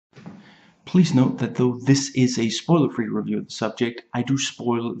Please note that though this is a spoiler-free review of the subject, I do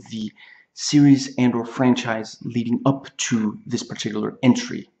spoil the series and/or franchise leading up to this particular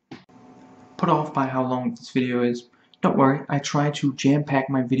entry. Put off by how long this video is, don't worry, I try to jam-pack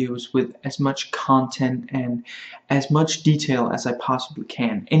my videos with as much content and as much detail as I possibly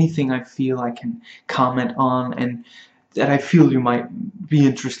can. Anything I feel I can comment on and that I feel you might be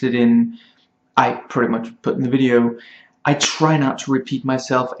interested in, I pretty much put in the video. I try not to repeat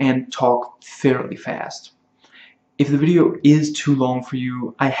myself and talk fairly fast. If the video is too long for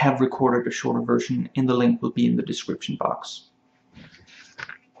you, I have recorded a shorter version and the link will be in the description box.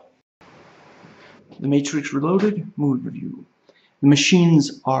 The Matrix Reloaded movie review. The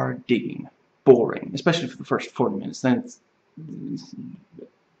machines are digging. Boring, especially for the first 40 minutes. Then it's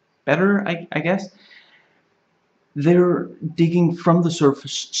better, I guess. They're digging from the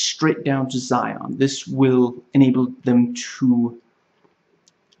surface straight down to Zion. This will enable them to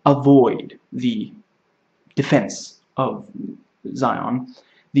avoid the defense of Zion,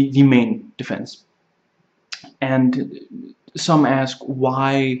 the main defense. And some ask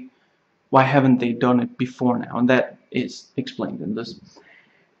why haven't they done it before now, and that is explained in this.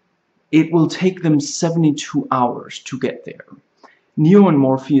 It will take them 72 hours to get there. Neo and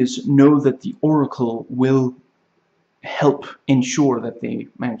Morpheus know that the Oracle will help ensure that they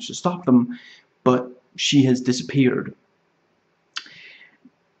manage to stop them, but she has disappeared.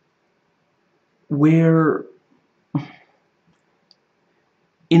 Where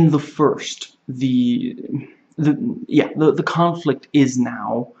in the first, the conflict is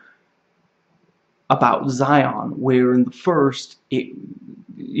now about Zion, where in the first it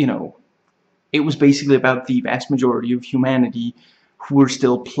was basically about the vast majority of humanity who were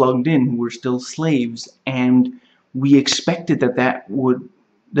still plugged in, who were still slaves, and we expected that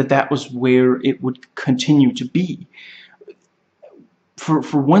was where it would continue to be. For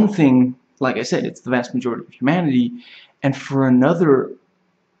one thing, like I said, it's the vast majority of humanity, and for another,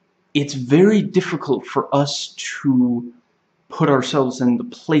 it's very difficult for us to put ourselves in the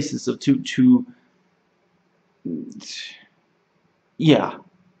places of to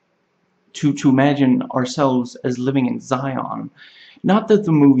imagine ourselves as living in Zion. Not that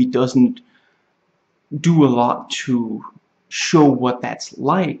the movie doesn't do a lot to show what that's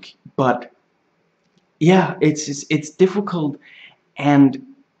like, but yeah, it's difficult. And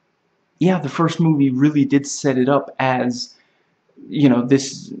yeah, the first movie really did set it up as, you know,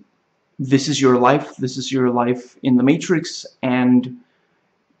 this is your life, this is your life in the Matrix. And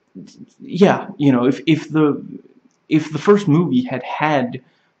yeah, you know, if the first movie had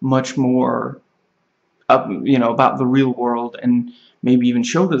much more you know, about the real world and maybe even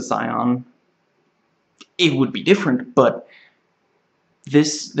showed us Zion, it would be different. But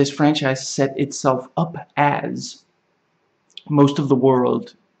this franchise set itself up as most of the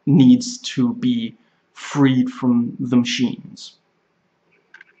world needs to be freed from the machines.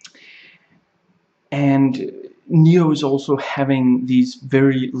 And Neo is also having these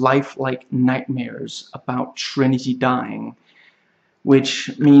very lifelike nightmares about Trinity dying,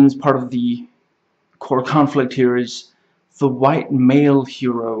 which means part of the core conflict here is the white male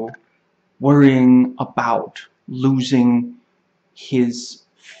hero worrying about losing his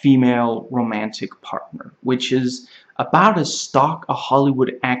female romantic partner, which is about as stock a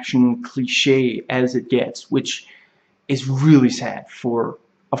Hollywood action cliche as it gets, which is really sad for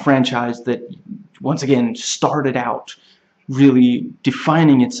a franchise that, once again, started out really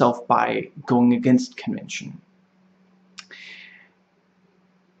defining itself by going against convention.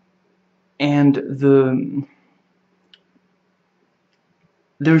 And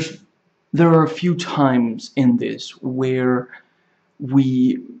there are a few times in this where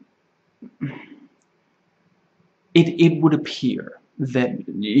it would appear that,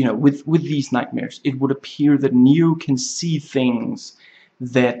 you know, with these nightmares, it would appear that Neo can see things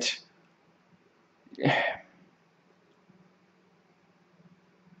that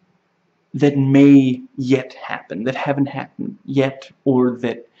may yet happen, that haven't happened yet, or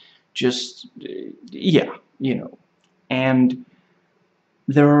that just, yeah, you know. And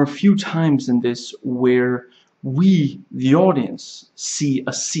there are a few times in this where we, the audience, see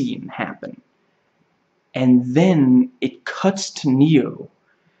a scene happen, and then it cuts to Neo,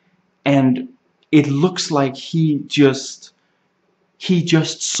 and it looks like he just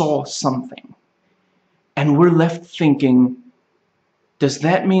saw something, and we're left thinking, does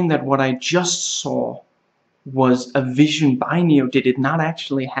that mean that what I just saw was a vision by Neo? Did it not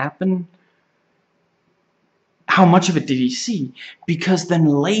actually happen? How much of it did he see? Because then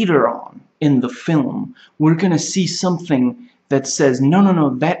later on in the film, we're going to see something that says, no, no,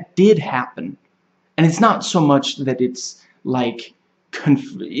 no, that did happen. And it's not so much that it's like,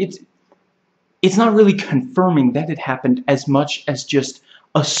 it's not really confirming that it happened as much as just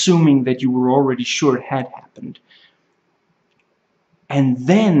assuming that you were already sure it had happened. And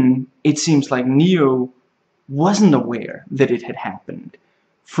then it seems like Neo wasn't aware that it had happened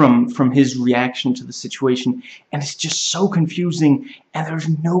from his reaction to the situation, and it's just so confusing, and there's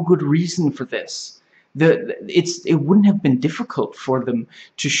no good reason for this. It wouldn't have been difficult for them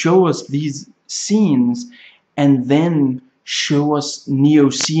to show us these scenes and then show us Neo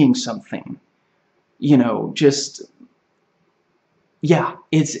seeing something. You know, just, yeah,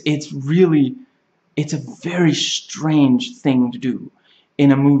 it's a very strange thing to do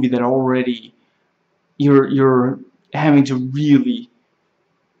in a movie that already you're having to really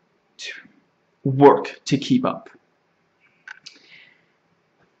work to keep up.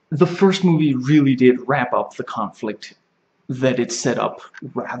 The first movie really did wrap up the conflict that it set up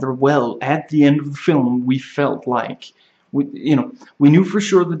rather well. At the end of the film, we felt like, we knew for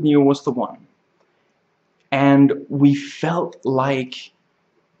sure that Neo was the one. And we felt like,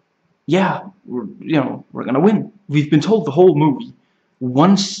 yeah, we're gonna win. We've been told the whole movie,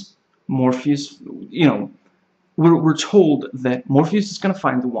 once Morpheus, we're told that Morpheus is gonna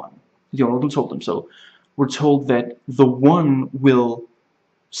find the one. The Oracle told him so. We're told that the one will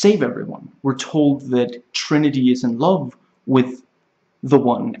save everyone. We're told that Trinity is in love with the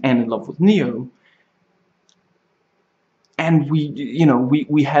one and in love with Neo. And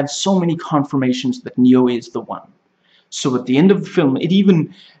we had so many confirmations that Neo is the one. So at the end of the film,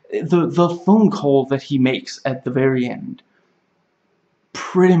 the phone call that he makes at the very end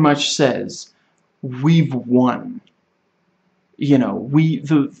pretty much says, we've won.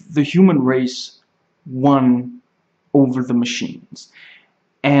 The human race won over the machines.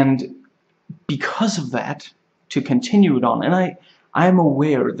 And because of that, to continue it on, and I'm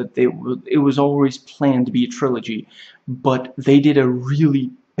aware that it was always planned to be a trilogy, but they did a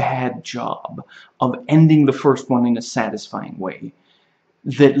really bad job of ending the first one in a satisfying way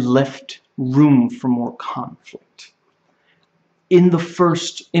that left room for more conflict. In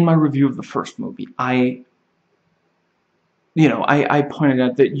my review of the first movie, I pointed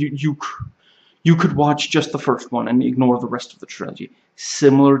out that you could watch just the first one and ignore the rest of the trilogy,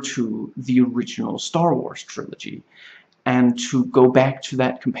 similar to the original Star Wars trilogy. And to go back to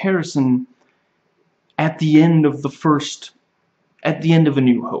that comparison, at the end of A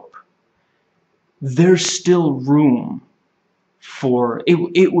New Hope, there's still room for,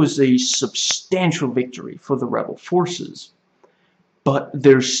 it was a substantial victory for the rebel forces, but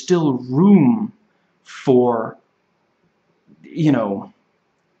there's still room for,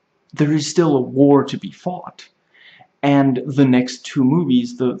 there is still a war to be fought. And the next two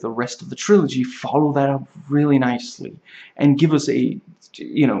movies, the rest of the trilogy, follow that up really nicely and give us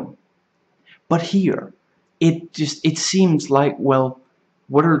but here, it seems like, well,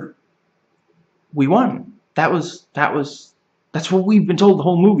 we won. That's what we've been told the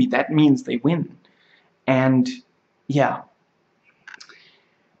whole movie. That means they win. And, yeah.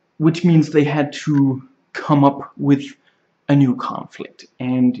 Which means they had to come up with a new conflict,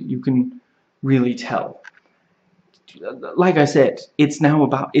 and you can really tell. Like I said, it's now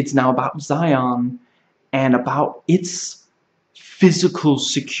about Zion and about its physical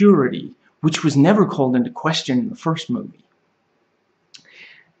security, which was never called into question in the first movie.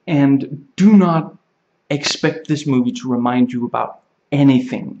 And do not expect this movie to remind you about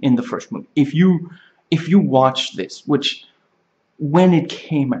anything in the first movie. If you watch this, which when it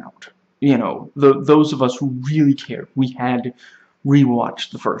came out, those of us who really cared, we had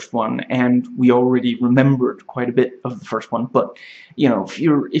rewatched the first one, and we already remembered quite a bit of the first one. But if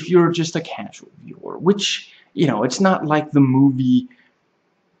you're just a casual viewer, which it's not like the movie,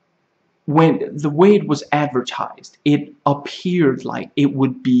 when the way it was advertised, it appeared like it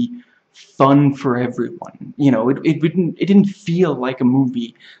would be fun for everyone. It didn't feel like a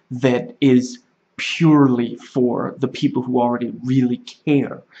movie that is purely for the people who already really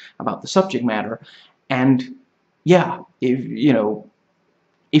care about the subject matter. And yeah, if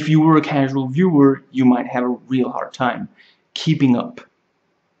you were a casual viewer, you might have a real hard time keeping up.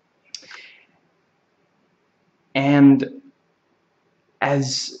 And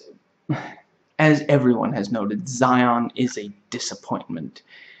as everyone has noted, Zion is a disappointment.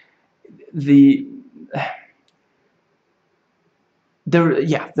 There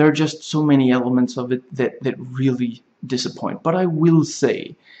are just so many elements of it that really disappoint. But I will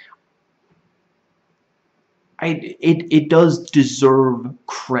say, it does deserve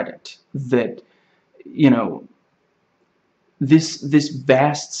credit that, this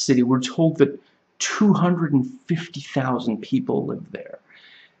vast city, we're told that 250,000 people live there.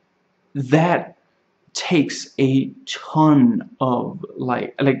 That takes a ton of,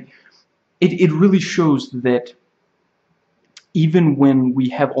 it really shows that even when we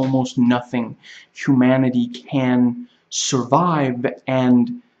have almost nothing, humanity can survive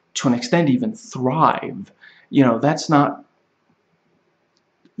and, to an extent, even thrive. You know, that's not...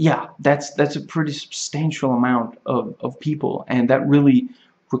 Yeah, that's a pretty substantial amount of people, and that really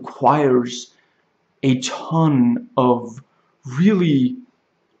requires a ton of really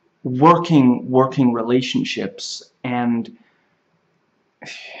working relationships. And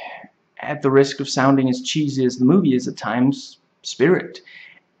at the risk of sounding as cheesy as the movie is at times, spirit.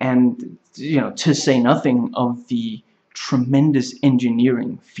 And, you know, to say nothing of the tremendous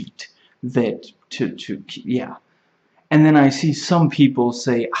engineering feat that yeah. And then I see some people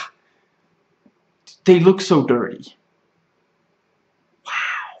say, ah, they look so dirty.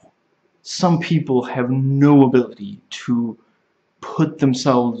 Wow. Some people have no ability to put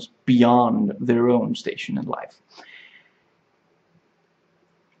themselves beyond their own station in life.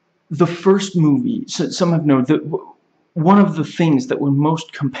 The first movie, so some have noted that one of the things that were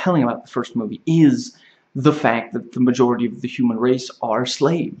most compelling about the first movie is the fact that the majority of the human race are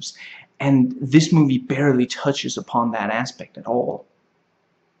slaves. And this movie barely touches upon that aspect at all.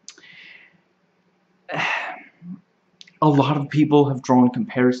 A lot of people have drawn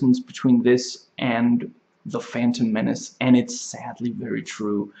comparisons between this and The Phantom Menace, and it's sadly very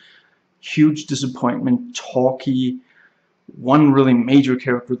true. Huge disappointment, talky, one really major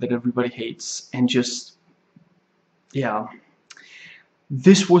character that everybody hates, and just, yeah.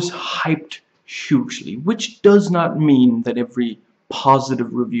 This was hyped hugely, which does not mean that every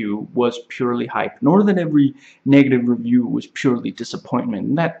positive review was purely hype, nor that every negative review was purely disappointment.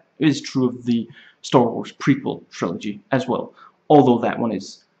 And that is true of the Star Wars prequel trilogy as well, although that one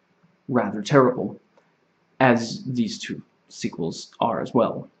is rather terrible, as these two sequels are as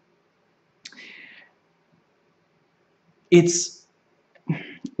well. It's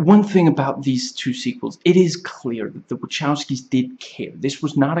one thing about these two sequels, it is clear that the Wachowskis did care. This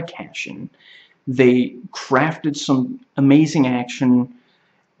was not a cash-in. They crafted some amazing action,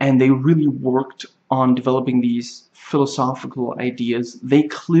 and they really worked on developing these philosophical ideas. They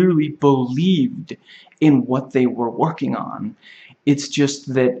clearly believed in what they were working on. It's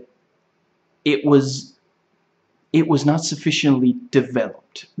just that it was not sufficiently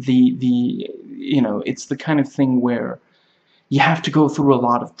developed. You know, it's the kind of thing where you have to go through a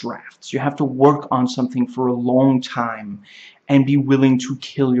lot of drafts. You have to work on something for a long time and be willing to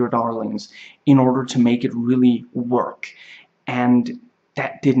kill your darlings in order to make it really work. And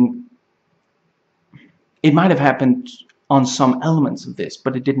that didn't... It might have happened on some elements of this,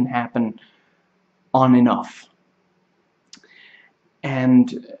 but it didn't happen on enough.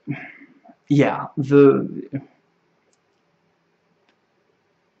 And yeah, the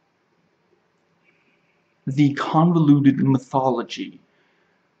convoluted mythology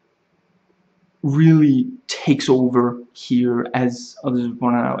really takes over here, as others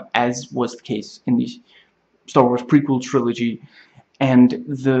point out, as was the case in the Star Wars prequel trilogy, and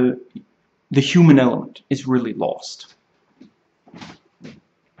the human element is really lost.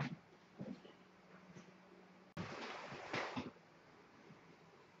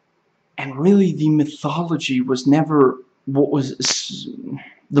 And really, the mythology was never what was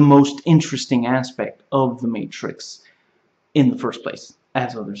the most interesting aspect of The Matrix in the first place,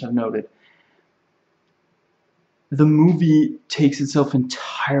 as others have noted. The movie takes itself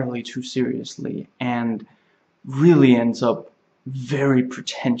entirely too seriously and really ends up very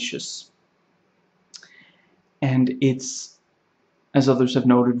pretentious. And it's, as others have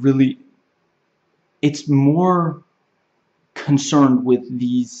noted, really, it's more concerned with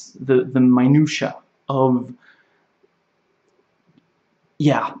the minutia of,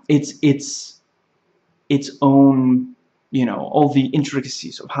 yeah, its own, you know, all the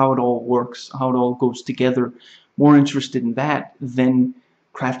intricacies of how it all works, how it all goes together. More interested in that than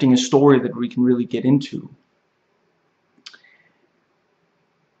crafting a story that we can really get into.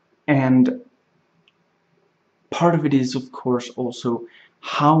 And part of it is, of course, also,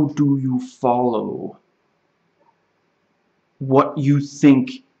 how do you follow what you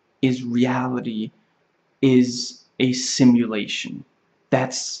think is reality is a simulation?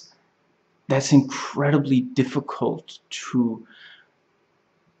 That's incredibly difficult to,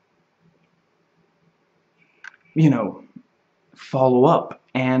 you know, follow up.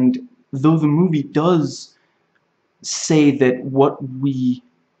 And though the movie does say that what we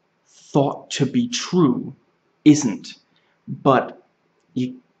thought to be true isn't, but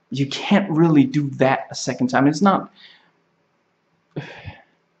you can't really do that a second time. It's not,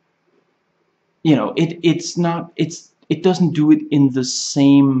 you know, it doesn't do it in the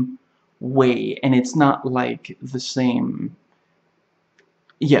same way, and it's not like the same,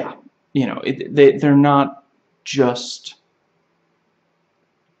 yeah, you know, they're not just,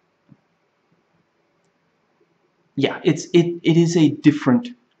 yeah, it is a different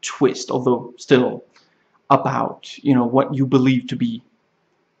twist, although still about, you know, what you believe to be,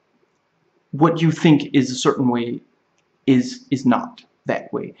 what you think is a certain way is not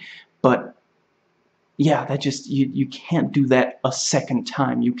that way. But yeah, that just, you can't do that a second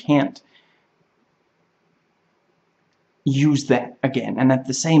time. You can't use that again. And at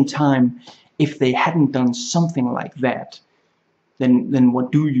the same time, if they hadn't done something like that, then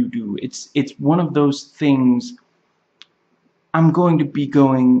what do you do? It's one of those things. I'm going to be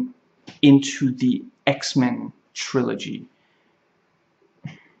going into the X-Men trilogy,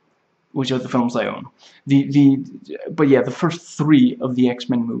 which are the films I own. But yeah, the first 3 of the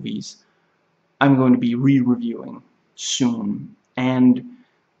X-Men movies I'm going to be re-reviewing soon. And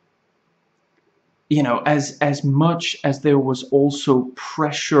you know, as much as there was also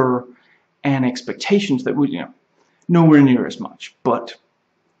pressure and expectations that would, you know, nowhere near as much, but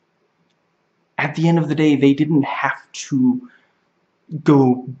at the end of the day, they didn't have to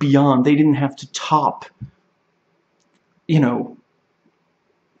go beyond, they didn't have to top, you know,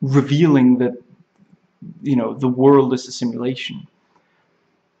 revealing that, you know, the world is a simulation.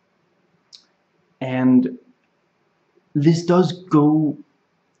 And this does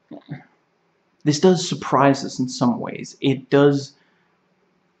surprise us in some ways. It does,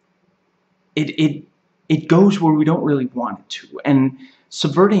 it goes where we don't really want it to, and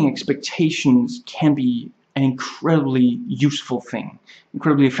subverting expectations can be an incredibly useful thing,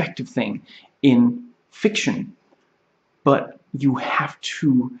 incredibly effective thing in fiction. But you have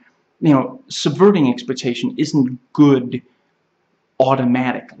to, you know, subverting expectation isn't good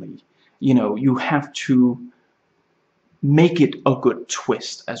automatically. You know, you have to make it a good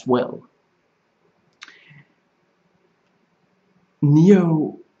twist as well.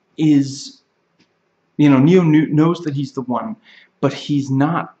 Neo is, you know, Neo knows that he's the one, but he's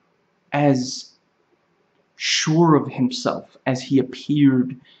not as sure of himself as he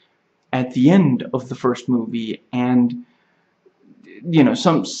appeared at the end of the first movie. And you know,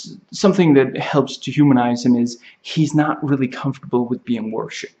 something that helps to humanize him is he's not really comfortable with being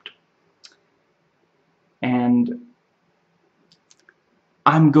worshipped. And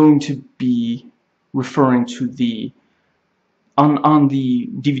I'm going to be referring to the on the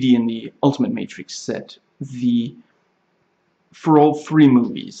DVD in the Ultimate Matrix set, for all 3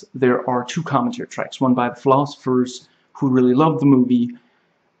 movies there are 2 commentary tracks, one by the philosophers who really loved the movie.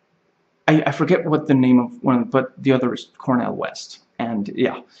 I forget what the name of one, but the other is Cornel West, and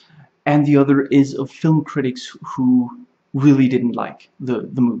yeah, and the other is of film critics who really didn't like the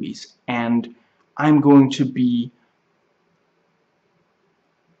movies. And I'm going to be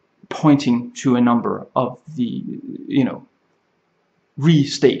pointing to a number of the, you know,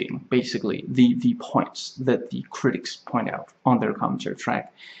 restating basically the points that the critics point out on their commentary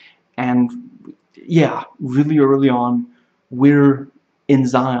track. And yeah, really early on, we're in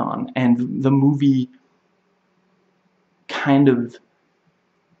Zion, and the movie kind of,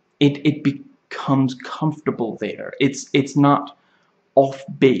 it becomes comfortable there. It's not off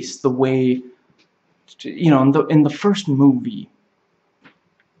base the way, you know, in the first movie,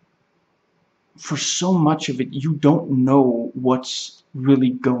 for so much of it you don't know what's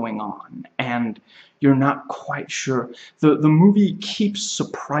really going on, and you're not quite sure. The movie keeps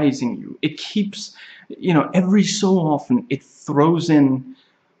surprising you. It keeps, you know, every so often it throws in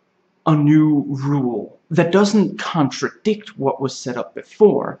a new rule that doesn't contradict what was set up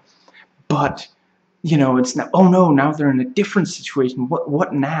before, but you know, it's now, oh no, now they're in a different situation,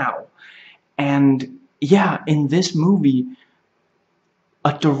 what now? And yeah, in this movie,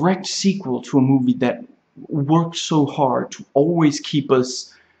 a direct sequel to a movie that worked so hard to always keep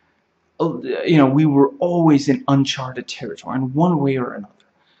us, you know, we were always in uncharted territory in one way or another.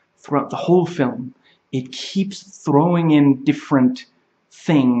 Throughout the whole film, it keeps throwing in different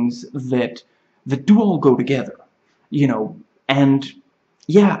things that do all go together, you know. And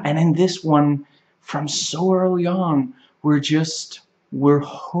yeah, and in this one, from so early on, we're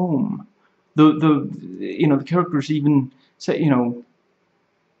home. The you know, the characters even say, you know,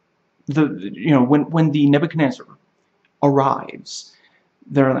 when the Nebuchadnezzar arrives,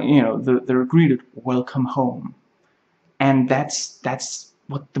 they're, you know, they're greeted, welcome home. And that's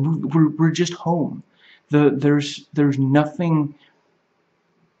what the movie, we're just home. There's nothing,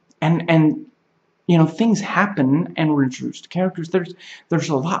 and you know, things happen and we're introduced to characters. There's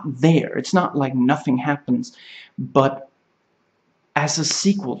a lot there. It's not like nothing happens, but as a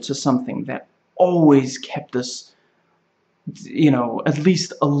sequel to something that always kept us, you know, at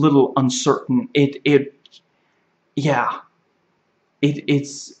least a little uncertain, it's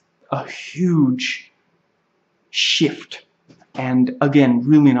a huge shift, and again,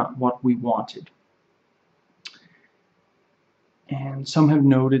 really not what we wanted. And some have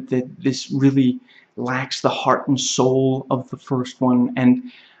noted that this really lacks the heart and soul of the first one,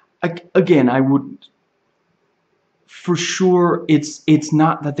 and again, I would, for sure, it's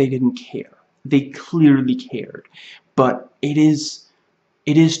not that they didn't care. They clearly cared, but it is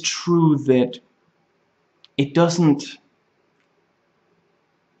true that it doesn't,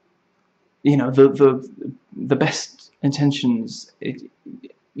 you know, the best intentions,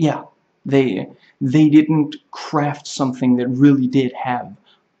 yeah, they didn't craft something that really did have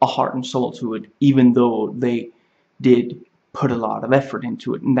a heart and soul to it, even though they did put a lot of effort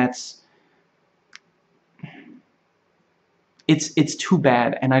into it, and that's, it's too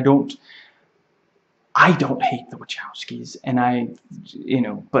bad. And I don't hate the Wachowskis, and you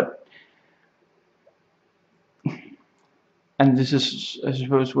know, but, and this is, I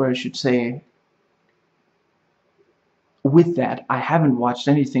suppose, where I should say, with that, I haven't watched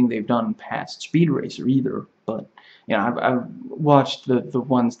anything they've done past Speed Racer either, but, you know, I've watched the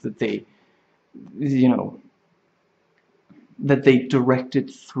ones that they, you know, that they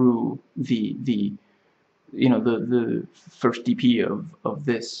directed through the you know, the first DP of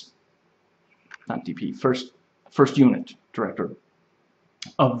this, not DP, first unit director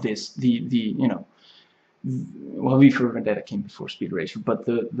of this, you know, well, V for Vendetta came before Speed Racer, but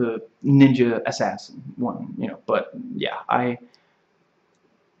the Ninja Assassin one, you know. But yeah, I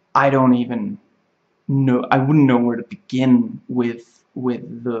don't even know, I wouldn't know where to begin with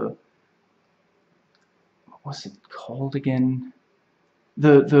the, what was it called again?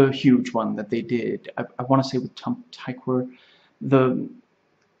 The huge one that they did. I want to say with Tom Tykwer,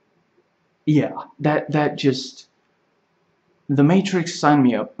 yeah, that just, The Matrix signed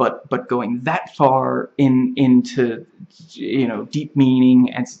me up, but going that far into, you know, deep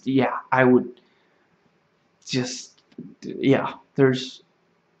meaning, and yeah, I would just, yeah, there's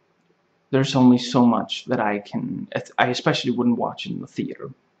only so much that I especially wouldn't watch in the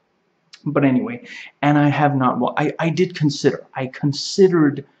theater. But anyway, and I have not, well, I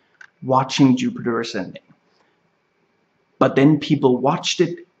considered watching Jupiter Ascending, but then people watched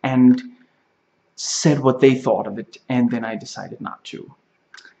it and said what they thought of it, and then I decided not to.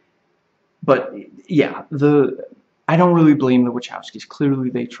 But yeah, I don't really blame the Wachowskis.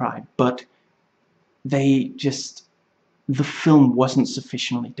 Clearly they tried, but they just, the film wasn't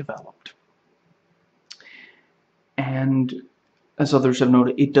sufficiently developed. And as others have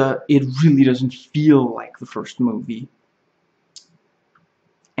noted, it really doesn't feel like the first movie.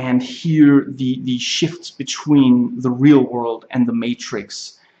 And here, the shifts between the real world and the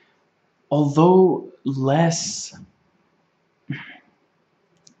Matrix, although less,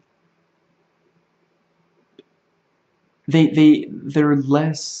 they're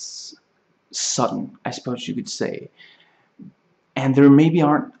less sudden, I suppose you could say. And there maybe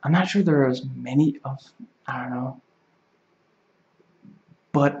aren't, I'm not sure there are as many of, I don't know,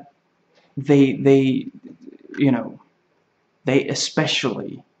 but they you know, they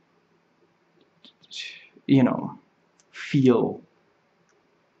especially, you know, feel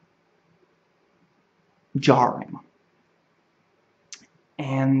jarring.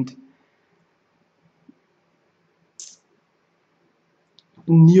 And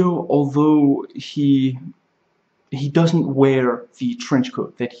Neo, although he doesn't wear the trench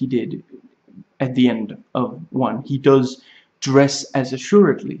coat that he did at the end of 1, he does dress as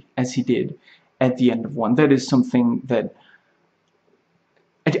assuredly as he did at the end of 1. That is something that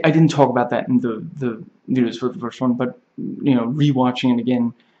I didn't talk about that in the news for the first one, but, you know, rewatching it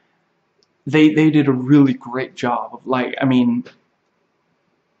again, they did a really great job of, like, I mean,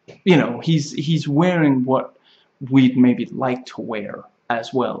 you know, he's wearing what we'd maybe like to wear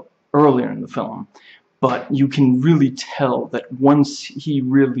as well earlier in the film, but you can really tell that once he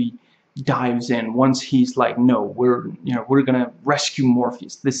really dives in, once he's like, no, we're gonna rescue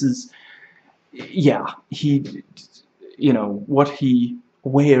Morpheus, this is, yeah, he, you know, what he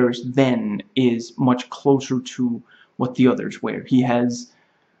wears then is much closer to what the others wear. He is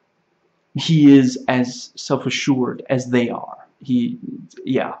as self-assured as they are.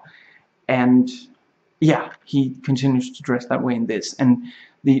 Yeah, and yeah, he continues to dress that way in this, and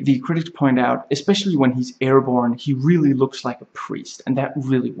the critics point out, especially when he's airborne, he really looks like a priest, and that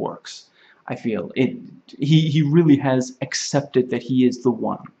really works. I feel it. He really has accepted that he is the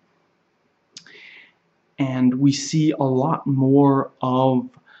one. And we see a lot more of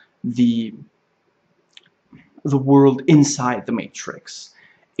the world inside the Matrix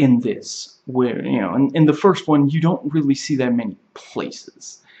in this, where, you know, in the first one, you don't really see that many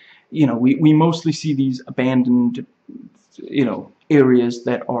places. You know, we mostly see these abandoned, you know, areas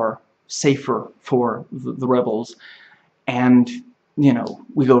that are safer for the rebels, and you know,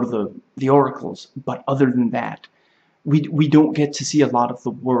 we go to the oracles. But other than that, we don't get to see a lot of the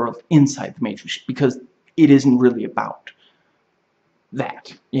world inside the Matrix, because it isn't really about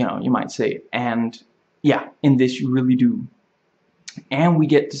that, you know, you might say. And yeah, in this you really do. And we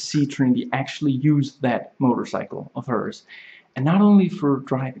get to see Trinity actually use that motorcycle of hers, and not only for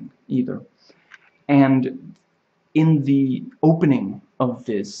driving either. And in the opening of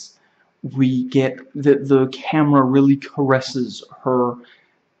this, we get the camera really caresses her,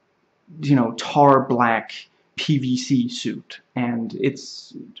 you know, tar black PVC suit, and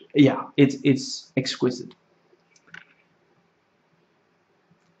it's, yeah, it's exquisite.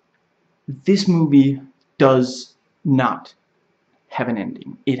 This movie does not have an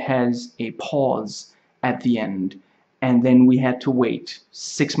ending. It has a pause at the end, and then we had to wait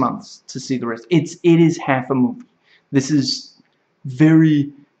 6 months to see the rest. It is half a movie. This is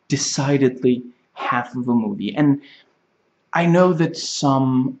very decidedly half of a movie. And I know that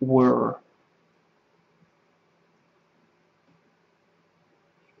some were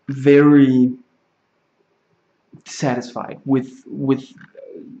very satisfied with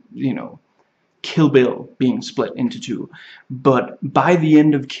you know, Kill Bill being split into two, but by the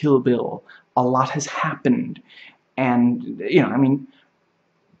end of Kill Bill, a lot has happened. And you know, I mean,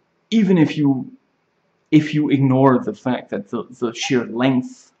 even if you ignore the fact that the sheer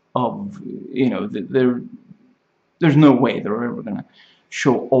length of, you know, there's no way they're ever gonna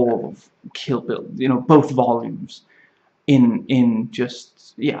show all of Kill Bill, you know, both volumes in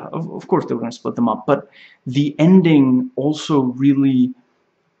just, yeah, of course they were gonna split them up. But the ending also really,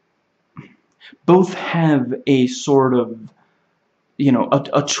 both have a sort of, you know,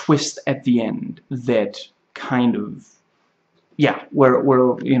 a twist at the end that kind of, yeah, where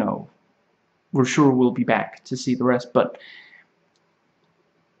you know, we're sure we'll be back to see the rest. But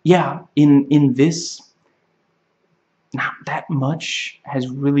yeah, in this, not that much has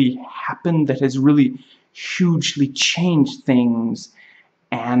really happened that has really hugely changed things.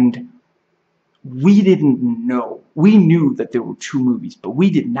 And we didn't know. We knew that there were two movies, but we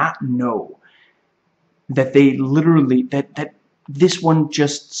did not know that they literally, that this one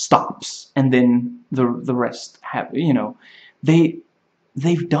just stops and then the rest have, you know,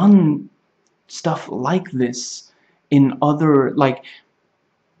 they've done stuff like this in other, like,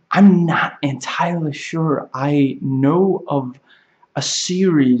 I'm not entirely sure I know of a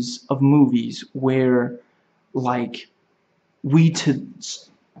series of movies where, like, we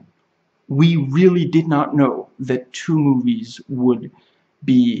really did not know that two movies would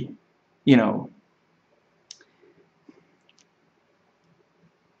be, you know,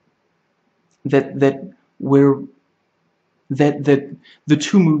 that the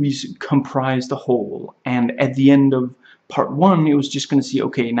two movies comprised a whole, and at the end of part one it was just going to see,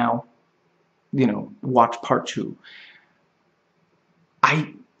 okay, now, you know, watch part two.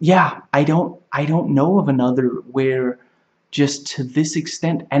 Yeah, I don't know of another where just to this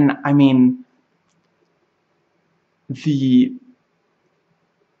extent. And I mean, the,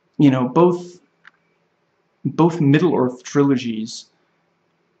 you know, both Middle-earth trilogies,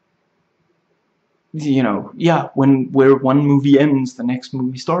 you know, yeah, where one movie ends, the next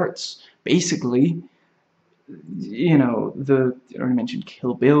movie starts, basically. You know, I already mentioned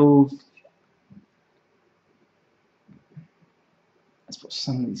Kill Bill. I suppose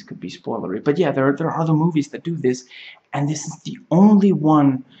some of these could be spoilery, but yeah, there are other movies that do this, and this is the only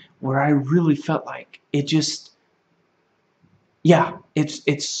one where I really felt like it just, yeah,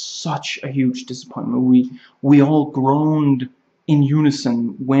 it's such a huge disappointment. We all groaned in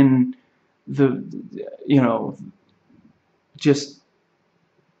unison when you know, just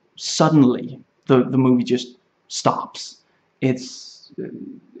suddenly the movie just stops. It's,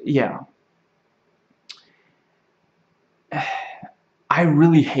 yeah. I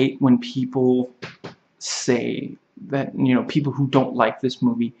really hate when people say that, you know, people who don't like this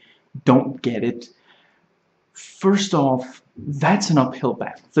movie don't get it. First off, that's an uphill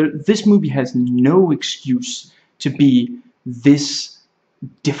battle. This movie has no excuse to be this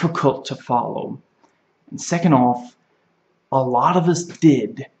difficult to follow. And second off, a lot of us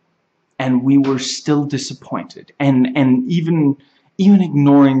did, and we were still disappointed. And even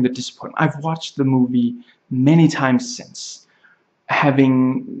ignoring the disappointment, I've watched the movie many times since,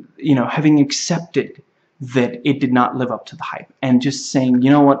 having accepted that it did not live up to the hype, and just saying, you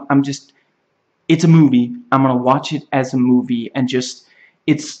know what, it's a movie, I'm gonna watch it as a movie, and just,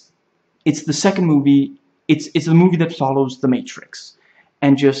 it's the second movie, it's a movie that follows The Matrix,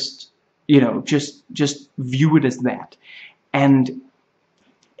 and just, you know, just view it as that. And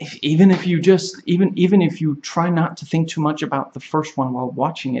even if you just even if you try not to think too much about the first one while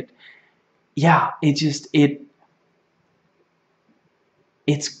watching it, yeah, it's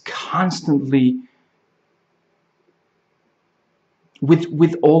constantly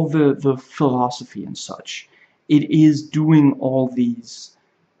with all the philosophy and such. It is doing all these.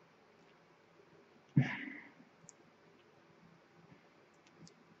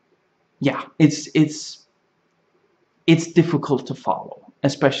 Yeah, it's difficult to follow,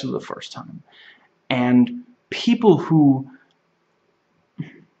 especially the first time. And people who,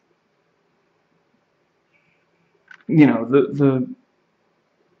 you know, the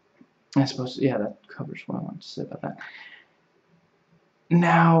I suppose, yeah, that covers what I want to say about that.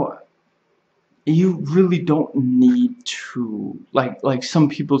 Now, you really don't need to, like some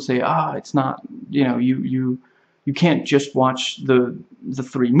people say, it's not, you know, you can't just watch the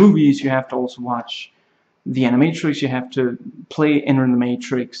 3 movies, you have to also watch the Animatrix, you have to play Enter the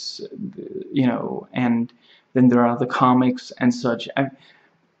Matrix, you know, and then there are the comics and such.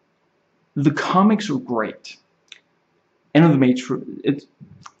 The comics are great. Enter the Matrix,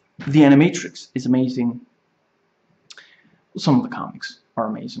 the Animatrix is amazing. Some of the comics are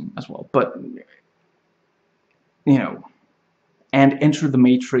amazing as well, but, you know, and Enter the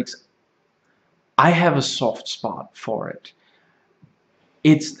Matrix, I have a soft spot for it.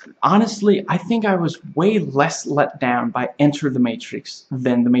 It's honestly, I think I was way less let down by Enter the Matrix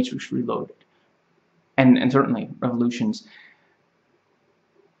than The Matrix Reloaded, and certainly Revolutions.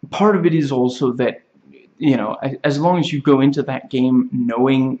 Part of it is also that, you know, as long as you go into that game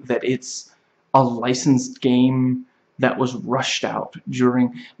knowing that it's a licensed game that was rushed out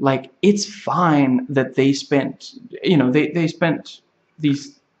during, like, it's fine that they spent, you know, they spent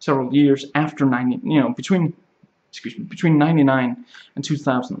these several years after between 99 and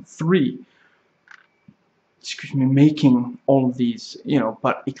 2003, making all of these, you know,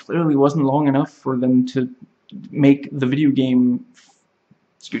 but it clearly wasn't long enough for them to make the video game,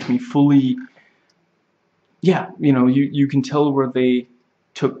 fully. Yeah, you know, you can tell where they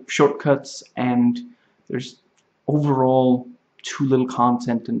took shortcuts, and there's overall too little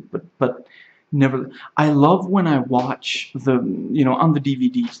content, and but never. I love when I watch the, you know, on the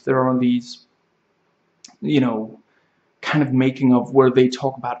DVDs there are these, you know, kind of making of where they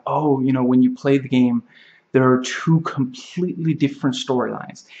talk about, oh, you know, when you play the game there are 2 completely different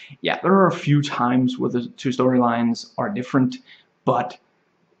storylines. Yeah, there are a few times where the 2 storylines are different, but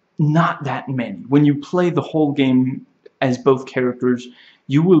not that many. When you play the whole game as both characters,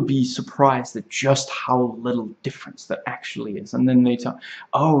 you will be surprised at just how little difference there actually is. And then they tell,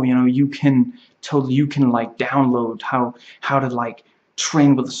 oh, you know, you can like download how to like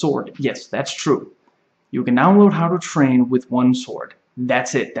train with a sword. Yes, that's true. You can download how to train with 1 sword.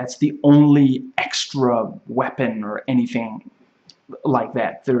 That's it. That's the only extra weapon or anything like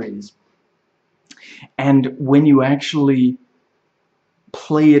that there is. And when you actually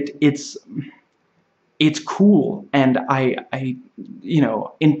play it, it's cool, and I you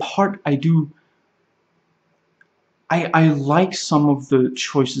know, in part I like some of the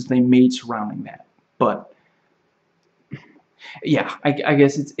choices they made surrounding that, but yeah, I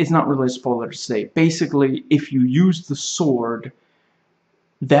guess it's not really a spoiler to say. Basically, if you use the sword,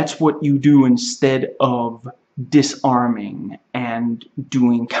 that's what you do instead of disarming and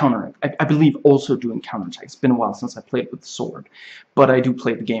doing counter. I believe also doing counterattacks. It's been a while since I played with the sword, but I do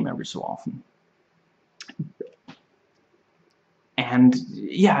play the game every so often. And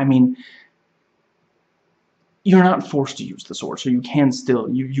yeah, I mean, you're not forced to use the sword, so you can still,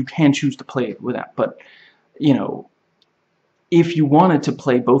 you can choose to play it without, but, you know, if you wanted to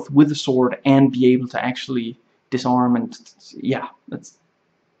play both with the sword and be able to actually disarm, and yeah,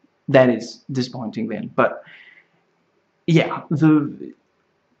 that is disappointing then. But yeah,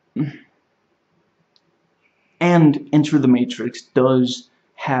 and Enter the Matrix does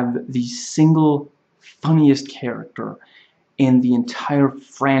have the single funniest character in the entire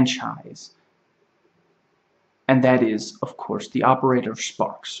franchise, and that is, of course, the Operator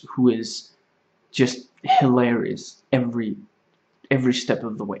Sparks, who is just hilarious every step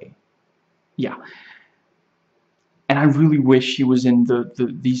of the way. Yeah. And I really wish he was in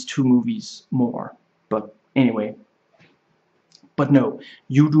these 2 movies more. But anyway. But no,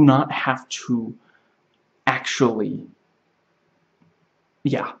 you do not have to actually.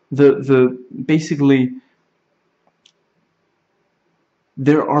 Yeah, basically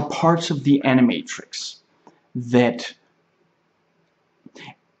there are parts of the Animatrix that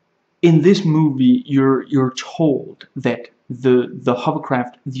in this movie you're told that the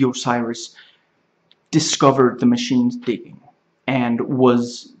hovercraft, the Osiris, discovered the machine's digging and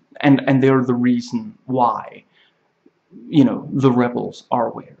they're the reason why you know, the rebels are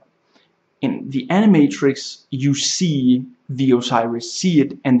aware. In the Animatrix, you see the Osiris, see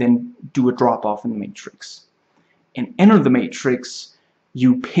it, and then do a drop-off in the Matrix. In Enter the Matrix,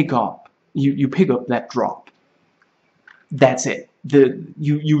 you pick up that drop. That's it.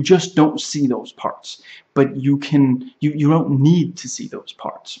 You just don't see those parts, but you don't need to see those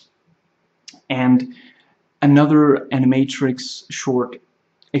parts. And another Animatrix short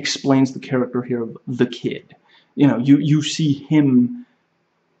explains the character here of the kid. You know, you see him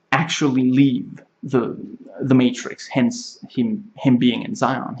actually leave the Matrix, hence him being in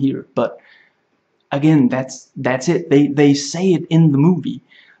Zion here. But again, that's it. They say it in the movie.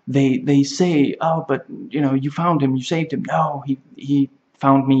 They say, oh, but you know, you found him, you saved him. No, he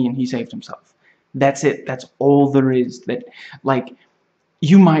found me and he saved himself. That's it. That's all there is. That, like,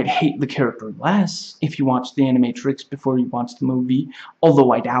 you might hate the character less if you watch the Animatrix before you watch the movie,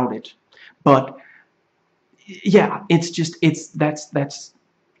 although I doubt it. But yeah, that's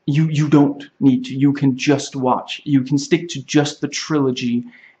you don't need to. You can just watch. You can stick to just the trilogy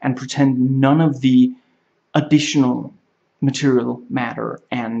and pretend none of the additional material matter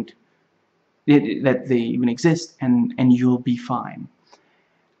and that they even exist, and you'll be fine.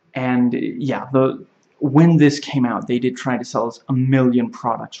 And yeah, when this came out, they did try to sell us 1 million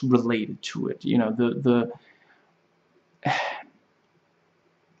products related to it. You know, the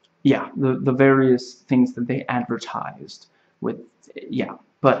various things that they advertised with, yeah.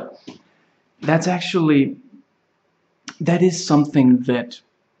 But that's actually, that is something that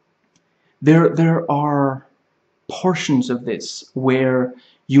there are portions of this where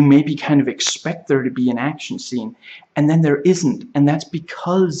you maybe kind of expect there to be an action scene, and then there isn't, and that's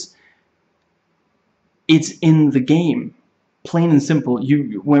because it's in the game. Plain and simple.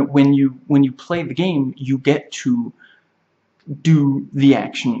 When you play the game, you get to do the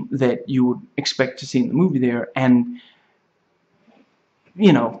action that you would expect to see in the movie there, and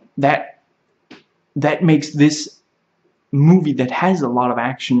you know, that makes this movie that has a lot of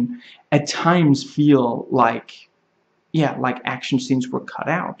action at times feel like, yeah, like action scenes were cut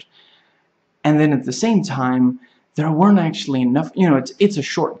out. And then at the same time, there weren't actually enough, you know, it's a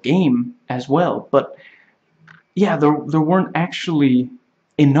short game as well, but yeah, there weren't actually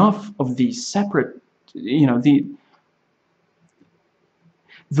enough of these separate, you know,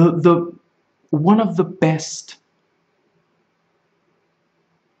 one of the best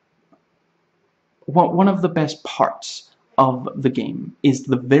parts of the game is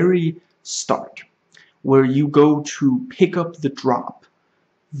the very start, where you go to pick up the drop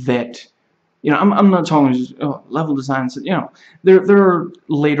that, you know, I'm not talking just level designs, you know, there are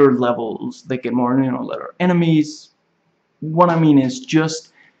later levels that get more, you know, later enemies. What I mean is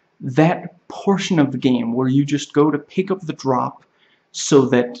just that portion of the game where you just go to pick up the drop, so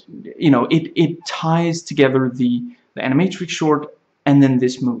that, you know, it ties together the Animatrix short and then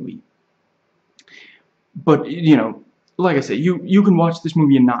this movie. But, you know, like I said, you can watch this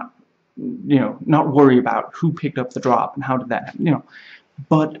movie and not, you know, not worry about who picked up the drop and how did that happen, you know.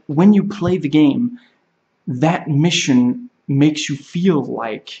 But when you play the game, that mission makes you feel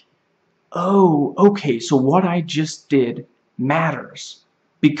like, oh, okay, so what I just did matters,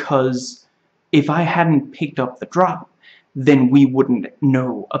 because if I hadn't picked up the drop, then we wouldn't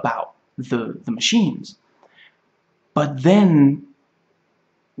know about the machines. But then,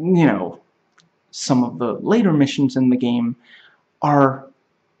 you know, some of the later missions in the game are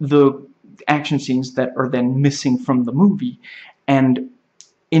the action scenes that are then missing from the movie. And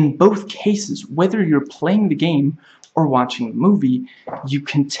in both cases, whether you're playing the game or watching the movie, you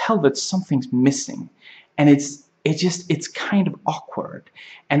can tell that something's missing. And it's kind of awkward.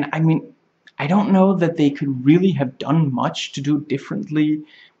 And I mean, I don't know that they could really have done much to do differently,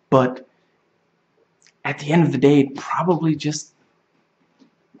 but at the end of the day, it probably just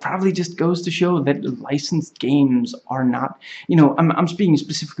goes to show that licensed games are not, you know, I'm speaking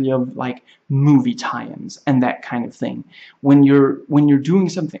specifically of like movie tie-ins and that kind of thing. When you're doing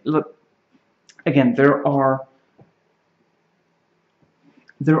something, look, again, there are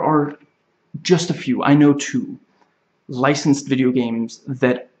just a few, I know 2 licensed video games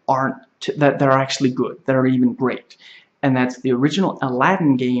that are actually good, that are even great, and that's the original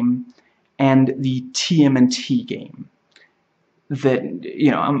Aladdin game and the TMNT game. That,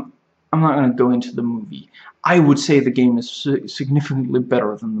 you know, I'm not going to go into the movie. I would say the game is significantly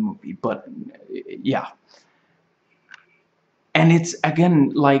better than the movie, but yeah. And it's,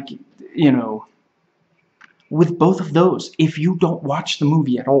 again, like, you know, with both of those, if you don't watch the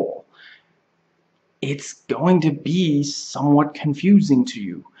movie at all, it's going to be somewhat confusing to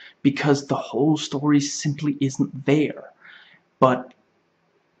you, because the whole story simply isn't there. But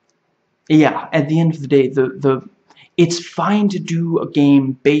yeah, at the end of the day, it's fine to do a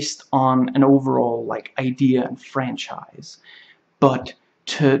game based on an overall like idea and franchise, but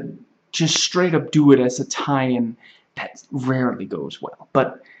to just straight up do it as a tie-in, that rarely goes well.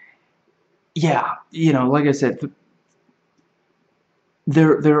 But yeah, you know, like I said,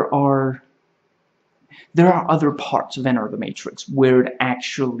 there are other parts of Enter the Matrix where it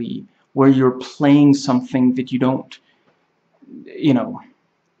actually, where you're playing something that you don't, you know,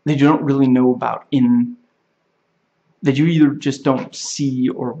 that you don't really know about in, that you either just don't see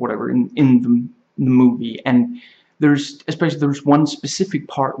or whatever in the movie. And there's one specific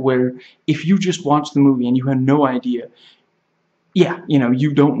part where if you just watch the movie and you have no idea, yeah, you know,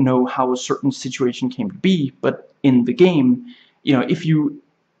 you don't know how a certain situation came to be, but in the game, you know, if you,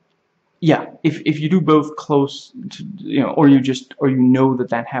 yeah, if you do both close to, you know, or you know that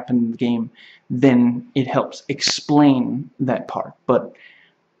that happened in the game, then it helps explain that part. But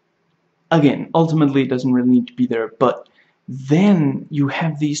again, ultimately it doesn't really need to be there. But then you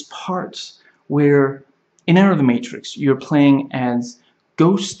have these parts where in Enter the Matrix you're playing as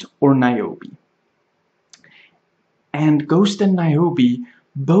Ghost or Niobe. And Ghost and Niobe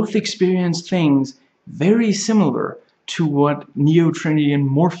both experience things very similar to what Neo, Trinity, and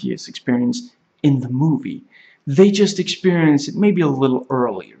Morpheus experienced in the movie. They just experience it maybe a little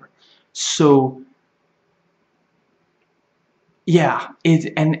earlier. So yeah,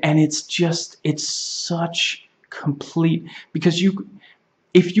 it's such complete, because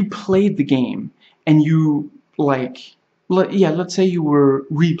if you played the game and you like, let's say you were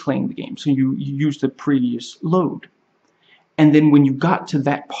replaying the game, so you used the previous load, and then when you got to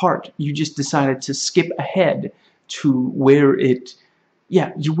that part, you just decided to skip ahead to where it,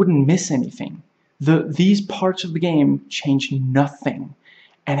 yeah, you wouldn't miss anything. These parts of the game change nothing,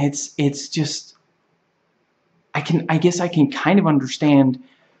 and it's just, I guess I can kind of understand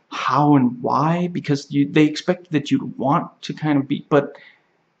how and why, because they expect that you'd want to kind of be, but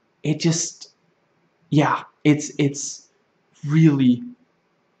it just, yeah, it's really,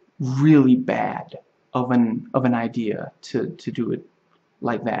 really bad of an idea to do it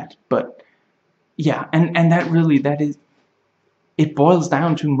like that. But yeah, and that is, it boils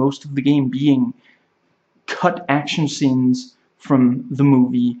down to most of the game being cut action scenes from the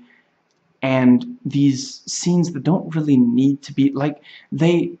movie, and these scenes that don't really need to be, like,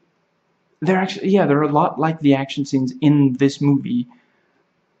 they're actually, yeah, they're a lot like the action scenes in this movie.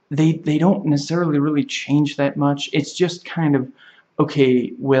 They don't necessarily really change that much. It's just kind of,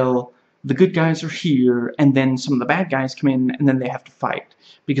 okay, well, the good guys are here, and then some of the bad guys come in, and then they have to fight,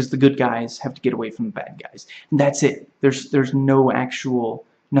 because the good guys have to get away from the bad guys. And that's it. There's no actual,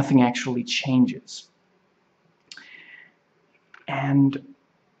 nothing actually changes. And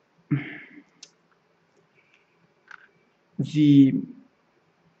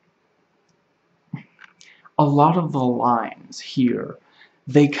a lot of the lines here,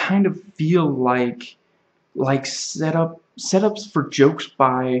 they kind of feel like setups for jokes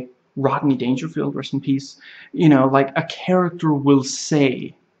by Rodney Dangerfield, rest in peace. You know, like a character will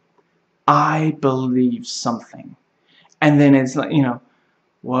say, "I believe something," and then it's like, you know,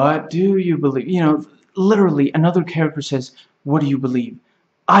 "What do you believe?" You know, literally another character says, "What do you believe?"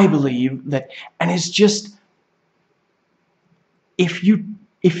 "I believe that," and it's just, if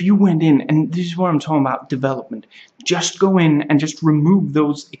you went in, and this is what I'm talking about, development, just go in and just remove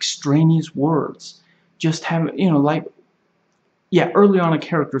those extraneous words. Just have, you know, like, yeah, early on a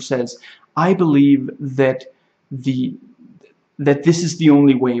character says, "I believe that this is the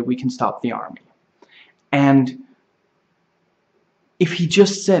only way we can stop the army." And if he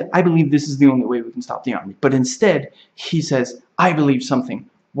just said, "I believe this is the only way we can stop the army," but instead he says, "I believe something.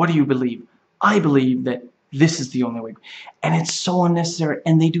 What do you believe?" "I believe that this is the only way." And it's so unnecessary,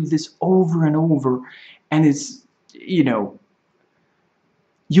 and they do this over and over, and it's, you know,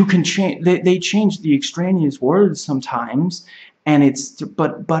 you can change, they change the extraneous words sometimes, and it's,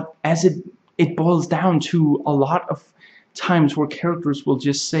 but as it boils down to a lot of times where characters will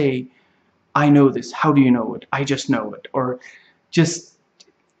just say, "I know this. How do you know it?" "I just know it." Or just,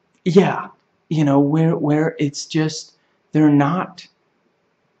 yeah, you know, where it's just, you're not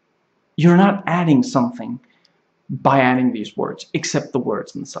adding something by adding these words, except the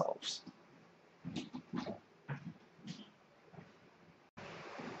words themselves.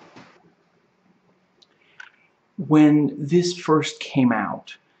 When this first came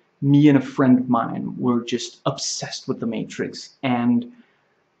out, me and a friend of mine were just obsessed with The Matrix, and,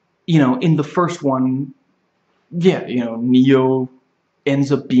 you know, in the first one, yeah, you know, Neo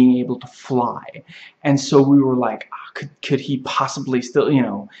ends up being able to fly, and so we were like, oh, could he possibly still, you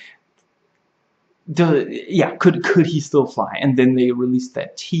know, yeah, could he still fly? And then they released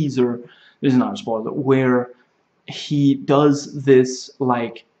that teaser, this is not a spoiler, where he does this,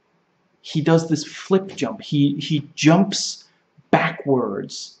 like, he does this flip jump. He jumps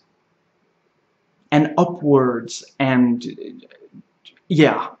backwards and upwards, and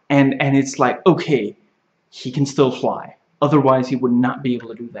yeah, and it's like, okay, he can still fly. Otherwise, he would not be able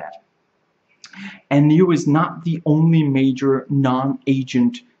to do that. And Neo is not the only major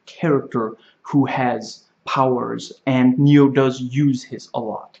non-agent character who has powers, and Neo does use his a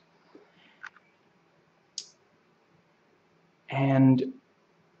lot. And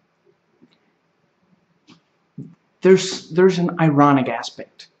there's an ironic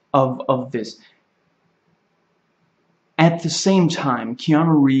aspect of this. At the same time,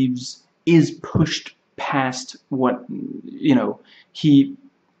 Keanu Reeves is pushed past what, you know,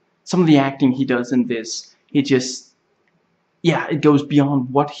 some of the acting he does in this, it just, yeah, it goes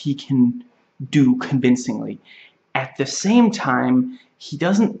beyond what he can do convincingly. At the same time, he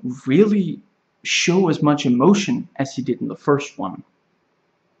doesn't really show as much emotion as he did in the first one.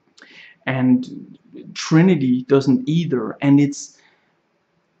 And Trinity doesn't either, and it's,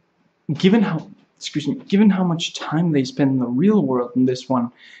 given how much time they spend in the real world in this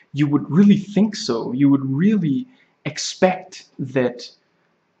one, you would really think so. You would really expect that,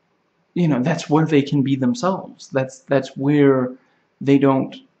 you know, that's where they can be themselves. That's where they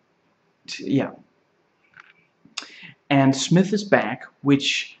don't, yeah. And Smith is back,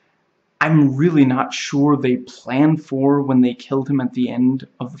 which I'm really not sure they planned for when they killed him at the end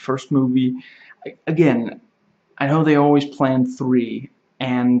of the first movie. Again, I know they always planned 3,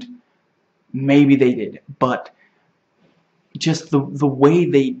 and maybe they did, but just the way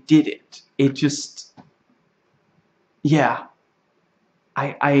they did it, it just, yeah,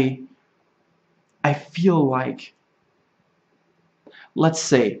 I feel like, let's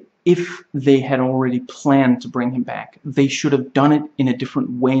say, if they had already planned to bring him back, they should have done it in a different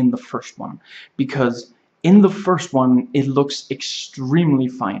way in the first one, because in the first one, it looks extremely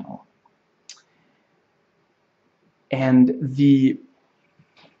final. And the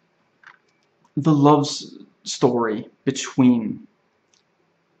love story between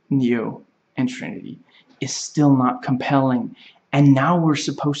Neo and Trinity is still not compelling, and now we're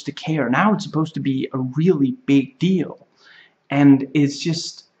supposed to care. Now it's supposed to be a really big deal, and it's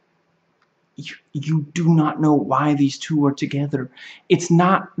just, you do not know why these two are together. It's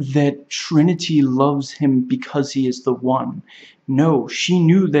not that Trinity loves him because he is the one. No, she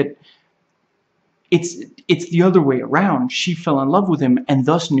knew that it's the other way around. She fell in love with him and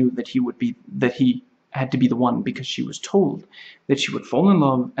thus knew that he had to be the one, because she was told that she would fall in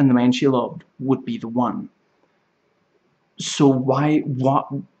love and the man she loved would be the one. So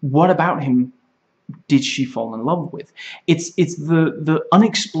what about him did she fall in love with? It's the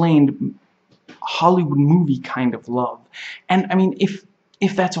unexplained Hollywood movie kind of love. And I mean, if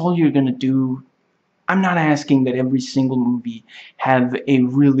that's all you're gonna do, I'm not asking that every single movie have a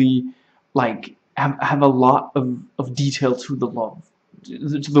really, like, have a lot of detail to the love,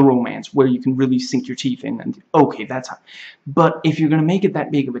 to the romance, where you can really sink your teeth in, and okay, that's how. But if you're gonna make it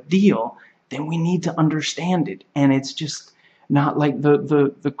that big of a deal, then we need to understand it. And it's just not like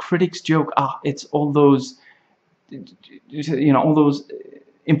the critics joke, it's all those, you know, all those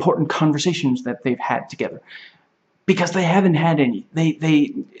important conversations that they've had together, because they haven't had any.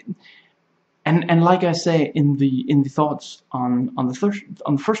 And like I say in the thoughts on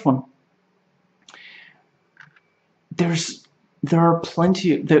the first one, there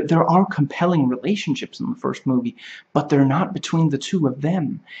are compelling relationships in the first movie, but they're not between the two of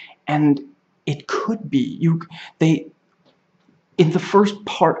them. And it could be in the first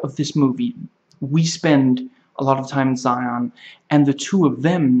part of this movie, we spend a lot of time in Zion, and the two of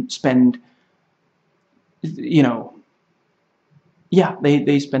them spend, you know, yeah,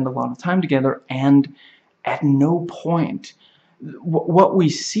 they spend a lot of time together, and at no point, what we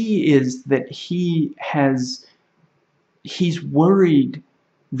see is that he's worried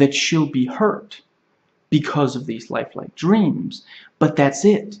that she'll be hurt because of these lifelike dreams, but that's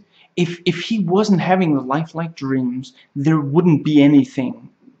it. If he wasn't having the lifelike dreams, there wouldn't be anything,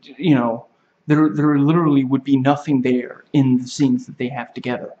 you know, there literally would be nothing there in the scenes that they have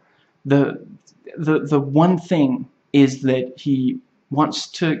together. The one thing is that he wants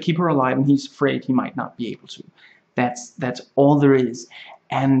to keep her alive, and he's afraid he might not be able to. That's all there is.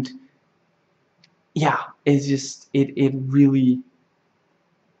 And yeah, it's just, it really,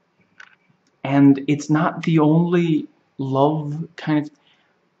 and it's not the only love kind of.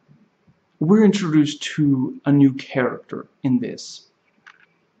 We're introduced to a new character in this.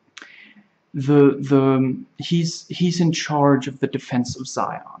 He's in charge of the defense of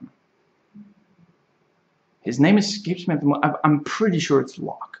Zion. His name escapes me at the moment. I'm pretty sure it's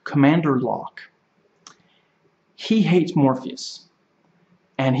Locke, Commander Locke. he hates Morpheus,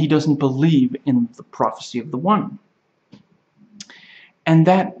 and he doesn't believe in the prophecy of the One. And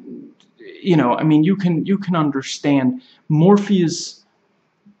that, you know, I mean, you can understand Morpheus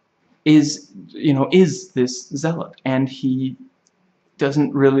is, you know, is this zealot, and he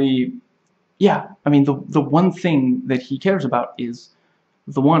doesn't really, yeah, I mean, the one thing that he cares about is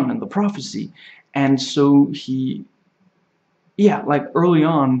the One and the prophecy. And so he, yeah, like early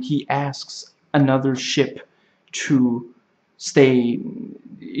on, he asks another ship to stay,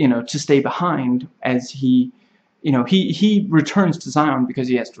 you know, to stay behind as he, you know, he returns to Zion because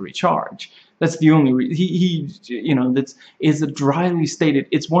he has to recharge. That's the only reason. He you know, that's is a dryly stated.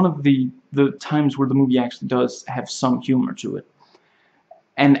 It's one of the times where the movie actually does have some humor to it,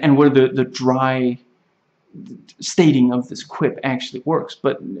 and where the dry stating of this quip actually works.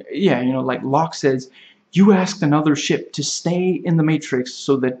 But yeah, you know, like Locke says, you asked another ship to stay in the Matrix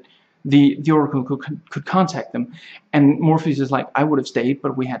so that the Oracle could contact them, and Morpheus is like, I would have stayed,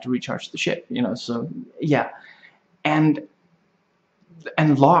 but we had to recharge the ship, you know. So yeah, and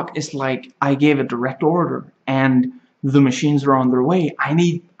Locke is like, I gave a direct order, and the machines are on their way. I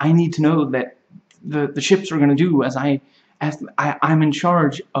need to know that the ships are going to do as I'm in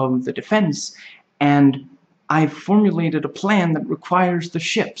charge of the defense, and I formulated a plan that requires the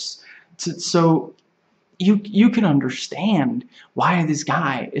ships. So you can understand why this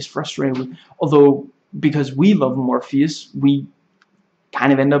guy is frustrated with, although because we love Morpheus, we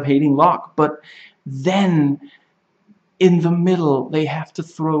kind of end up hating Locke. But then in the middle, they have to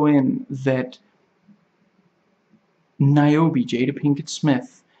throw in that Niobe, Jada Pinkett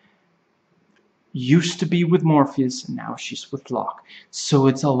Smith, used to be with Morpheus, and now she's with Locke. So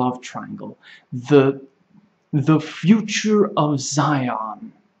it's a love triangle. The future of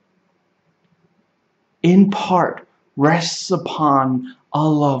Zion, in part, rests upon a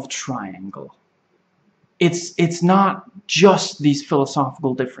love triangle. It's not just these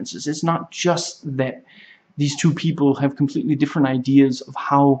philosophical differences. It's not just that these two people have completely different ideas of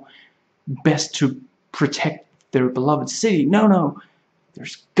how best to protect their beloved city. No.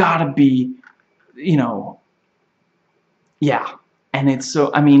 There's gotta be, you know, yeah. And it's so,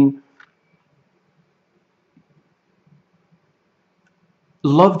 I mean,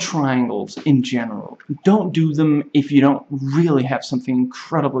 love triangles in general, don't do them if you don't really have something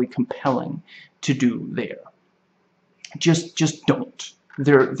incredibly compelling to do there. Just don't.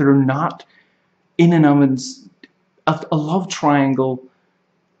 They're not in and of themselves. A love triangle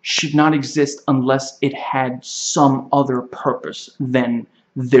should not exist unless it had some other purpose than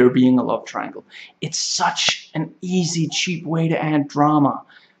there being a love triangle. It's such an easy, cheap way to add drama.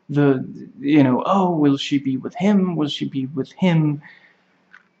 You know, oh, will she be with him? Will she be with him?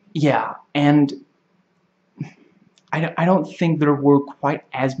 Yeah, and I don't think there were quite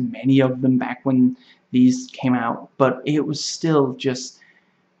as many of them back when these came out, but it was still just,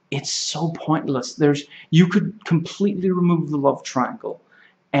 it's so pointless. You could completely remove the love triangle,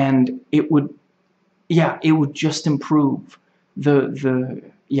 and it would, yeah, it would just improve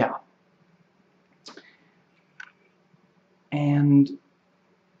yeah. And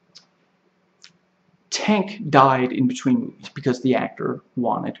Tank died in between movies because the actor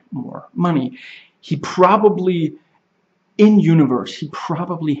wanted more money. He probably, in universe, he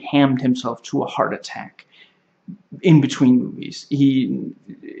probably hammed himself to a heart attack in between movies. He,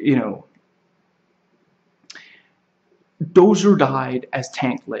 you know, Dozer died as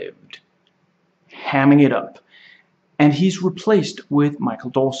Tank lived, hamming it up, and he's replaced with Michael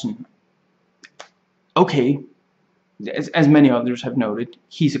Dawson. Okay, as many others have noted,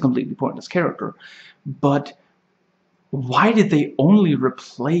 he's a completely pointless character, but why did they only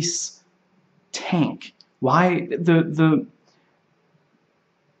replace Tank? Why the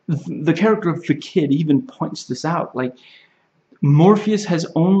character of the kid even points this out. Like, Morpheus has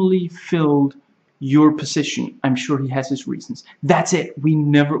only filled your position. I'm sure he has his reasons. That's it.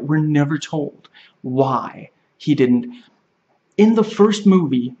 We're never told why he didn't. In the first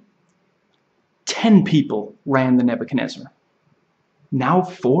movie, 10 people ran the Nebuchadnezzar. Now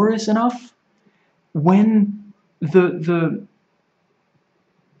 4 is enough? When the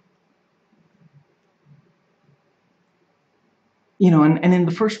you know, and in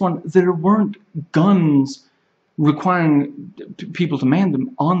the first one, there weren't guns requiring people to man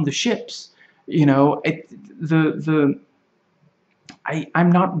them on the ships. You know,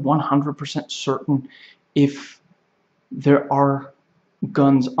 I'm not 100% certain if there are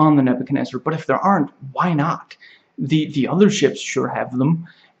guns on the Nebuchadnezzar, but if there aren't, why not? The other ships sure have them,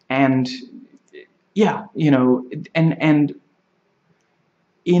 and yeah, you know, and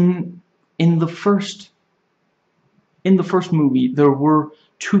in the first in the first movie, there were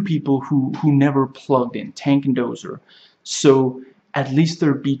two people who never plugged in, Tank and Dozer. So at least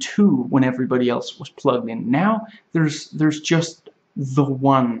there'd be two when everybody else was plugged in. Now there's just the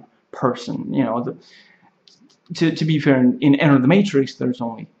one person. You know, to be fair, in Enter the Matrix, there's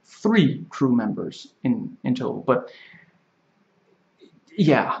only 3 crew members in total. But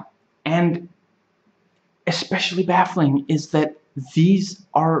yeah, and especially baffling is that these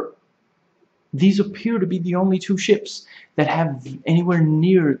appear to be the only 2 ships that have anywhere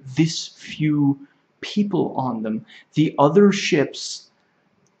near this few people on them. The other ships,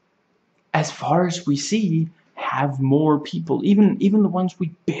 as far as we see, have more people. Even the ones we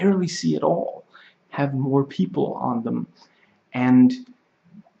barely see at all have more people on them. And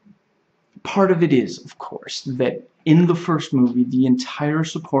part of it is, of course, that in the first movie, the entire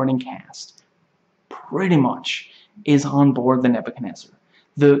supporting cast pretty much is on board the Nebuchadnezzar.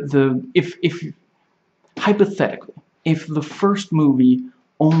 If hypothetically, if the first movie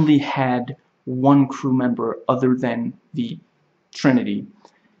only had 1 crew member other than the Trinity,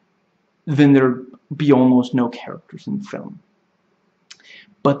 then there'd be almost no characters in the film.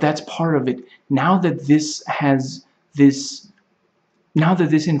 But that's part of it. Now that this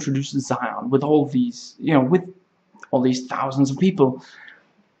introduces Zion with all these, you know, with all these thousands of people,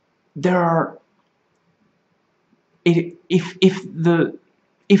 there are, if the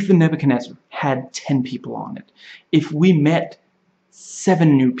Nebuchadnezzar had 10 people on it, if we met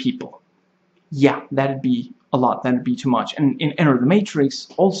 7 new people, yeah, that'd be a lot. That'd be too much. And in Enter the Matrix,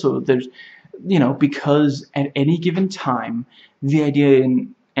 also, there's, you know, because at any given time, the idea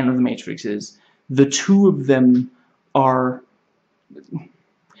in Enter the Matrix is the 2 of them are.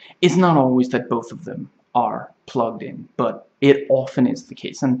 It's not always that both of them are plugged in, but it often is the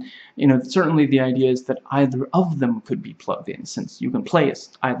case. And, you know, certainly the idea is that either of them could be plugged in, since you can play as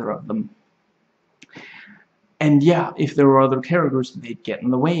either of them. And yeah, if there were other characters, they'd get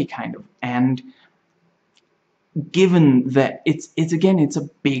in the way, kind of. And given that it's a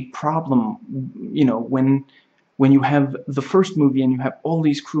big problem, you know, when you have the first movie and you have all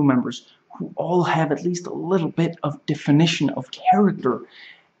these crew members who all have at least a little bit of definition of character,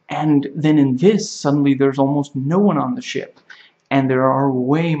 and then in this, suddenly there's almost no one on the ship, and there are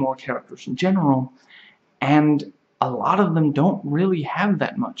way more characters in general, and a lot of them don't really have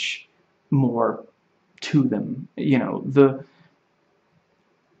that much more to them. You know,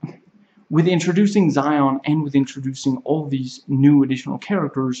 with introducing Zion and with introducing all these new additional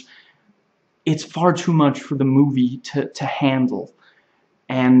characters, it's far too much for the movie to handle,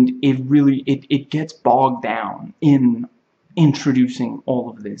 and it gets bogged down in introducing all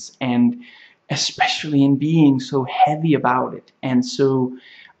of this, and especially in being so heavy about it. And so,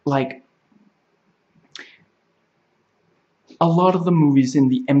 like, a lot of the movies in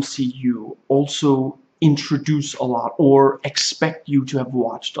the MCU also introduce a lot, or expect you to have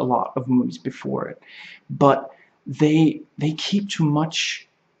watched a lot of movies before it, but they keep to much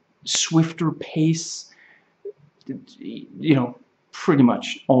swifter pace. You know, pretty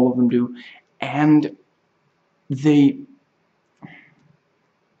much all of them do, and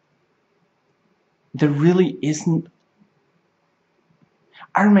there really isn't.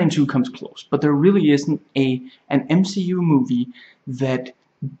 Iron Man 2 comes close, but there really isn't an MCU movie that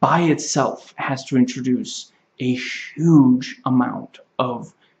by itself has to introduce a huge amount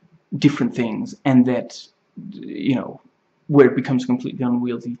of different things, and that, you know, where it becomes completely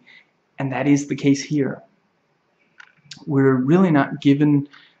unwieldy. And that is the case here. We're really not given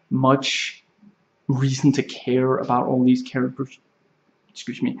much reason to care about all these characters.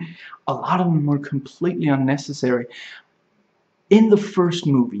 Excuse me. A lot of them are completely unnecessary. In the first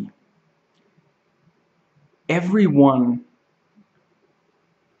movie, everyone,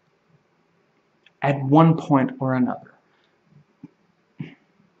 at one point or another,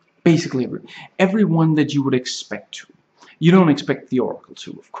 basically everyone that you would expect to. You don't expect the Oracle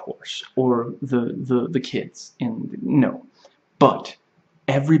to, of course, or the kids, no, but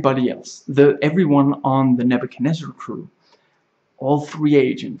everybody else, everyone on the Nebuchadnezzar crew, all 3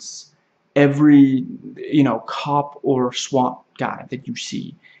 agents, every, you know, cop or SWAT guy that you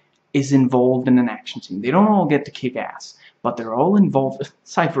see is involved in an action scene. They don't all get to kick ass, but they're all involved.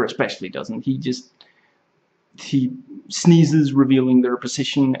 Cypher especially doesn't. He sneezes, revealing their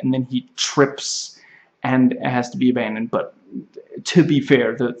position, and then he trips and has to be abandoned. But to be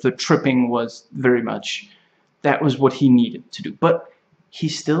fair, the tripping was very much, that was what he needed to do. But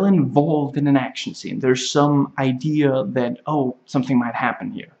he's still involved in an action scene. There's some idea that, oh, something might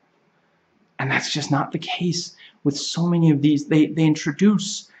happen here. And that's just not the case with so many of these. They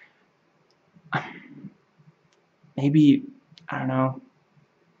introduce, maybe, I don't know,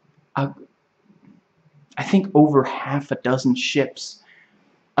 I think over half a dozen ships,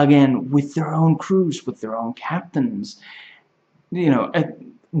 again, with their own crews, with their own captains, you know,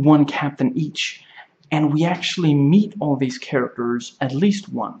 one captain each. And we actually meet all these characters at least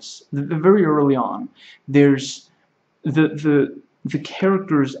once. Very early on, there's the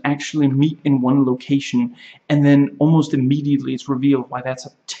characters actually meet in one location, and then almost immediately it's revealed why that's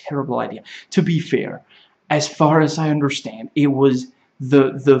a terrible idea. To be fair, as far as I understand, it was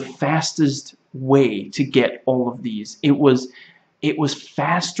the fastest way to get all of these. It was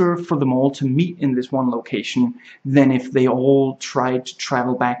faster for them all to meet in this one location than if they all tried to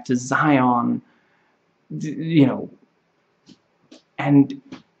travel back to Zion, you know. And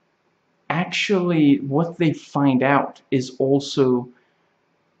actually what they find out is also,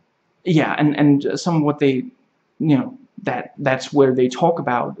 yeah, and some of what they, you know, that's where they talk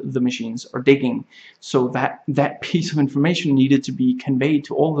about the machines are digging, so that piece of information needed to be conveyed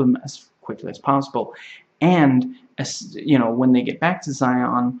to all of them as quickly as possible. And as you know, when they get back to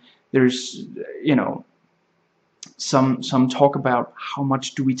Zion, there's, you know, some talk about how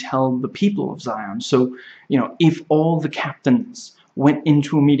much do we tell the people of Zion. So, you know, if all the captains went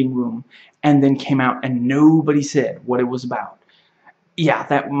into a meeting room and then came out and nobody said what it was about, yeah,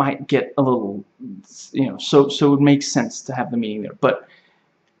 that might get a little, you know, so it makes sense to have the meeting there. But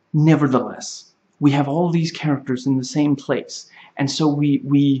nevertheless, we have all these characters in the same place, and so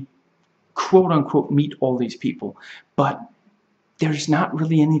we quote unquote meet all these people, but there's not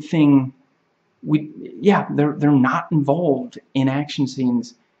really anything. Yeah, they're not involved in action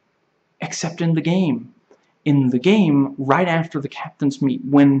scenes except in the game. In the game, right after the captains meet,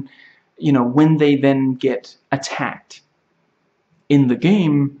 when, you know, when they then get attacked. In the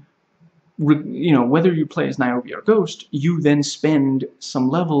game, you know, whether you play as Niobe or Ghost, you then spend some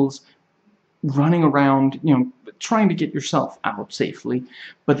levels running around, you know, trying to get yourself out safely,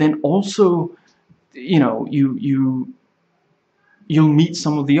 but then also, you know, you'll meet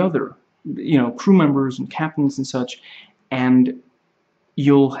some of the other, you know, crew members and captains and such, and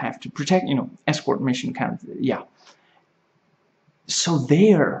you'll have to protect, you know, escort mission kind of, yeah. So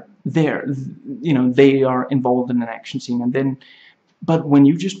they're, you know, they are involved in an action scene, and then, but when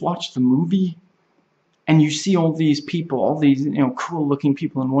you just watch the movie and you see all these people, all these, you know, cool looking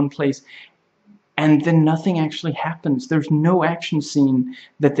people in one place, and then nothing actually happens. There's no action scene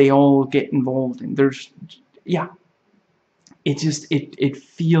that they all get involved in. There's, yeah, it just, it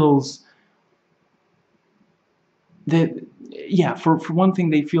feels that, yeah, for one thing,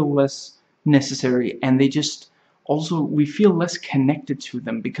 they feel less necessary, and they just, also, we feel less connected to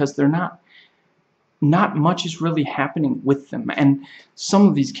them because they're not much is really happening with them. And some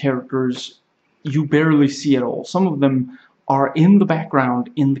of these characters you barely see at all. Some of them are in the background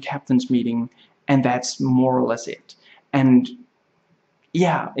in the captain's meeting, and that's more or less it. And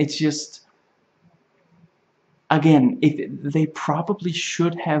yeah, it's just, again, they probably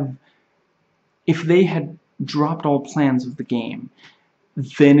should have, if they had dropped all plans of the game,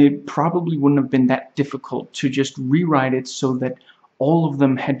 then it probably wouldn't have been that difficult to just rewrite it so that all of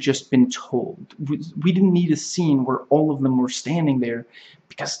them had just been told. We didn't need a scene where all of them were standing there,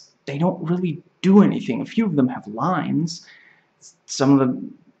 because they don't really do anything. A few of them have lines. Some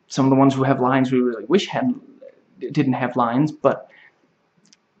of the ones who have lines we really wish didn't have lines, but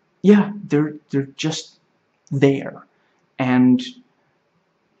yeah, they're just there. And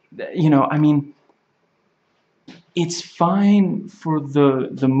you know, I mean, it's fine for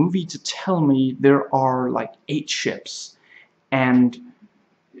the movie to tell me there are like 8 ships, and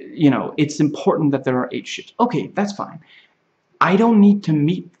you know, it's important that there are 8 ships. Okay, that's fine. I don't need to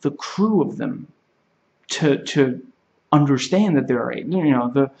meet the crew of them to understand that there are 8. You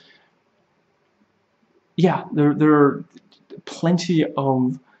know, yeah, there are plenty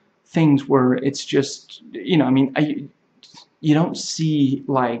of things where it's just, you know, I mean, you don't see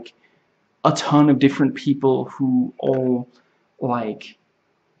like a ton of different people who all, like,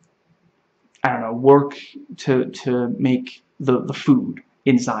 I don't know, work to make the food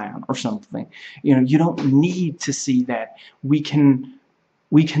in Zion or something. You know, you don't need to see that. We can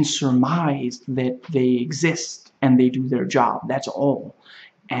surmise that they exist and they do their job. That's all.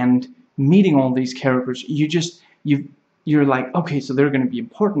 And meeting all these characters, you're like, okay, so they're going to be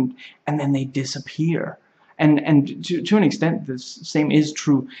important, and then they disappear. And to an extent, the same is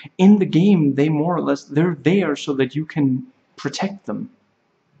true in the game. They more or less, they're there so that you can protect them.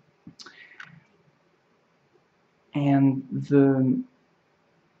 And the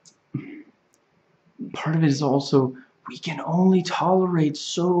part of it is also, we can only tolerate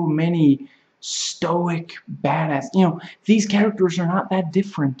so many stoic badass. You know, these characters are not that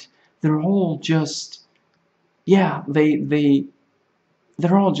different. They're all just, yeah, they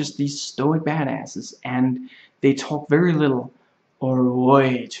they're all just these stoic badasses, and they talk very little or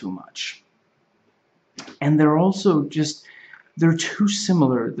way too much. And they're also just, they're too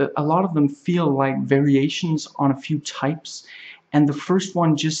similar that a lot of them feel like variations on a few types, and the first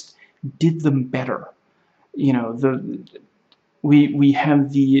one just did them better. You know, we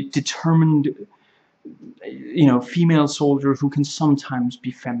have the determined, you know, female soldier who can sometimes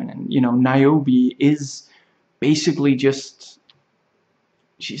be feminine. You know, Niobe is basically just,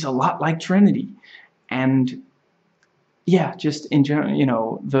 she's a lot like Trinity. And yeah, just in general, you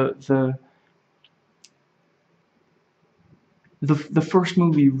know, the first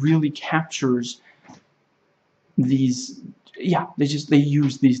movie really captures these, yeah, they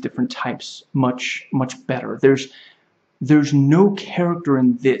use these different types much better. There's no character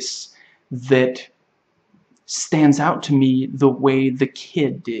in this that stands out to me the way the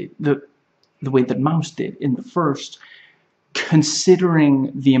kid did, the way that Mouse did in the first,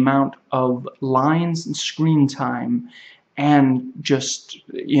 considering the amount of lines and screen time and just,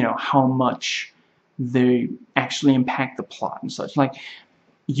 you know, how much they actually impact the plot and such. Like,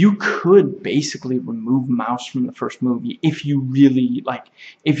 you could basically remove Mouse from the first movie if you really, like,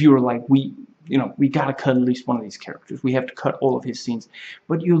 if you were like, you know, we gotta cut at least one of these characters. We have to cut all of his scenes.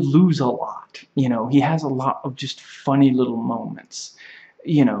 But you lose a lot. You know, he has a lot of just funny little moments.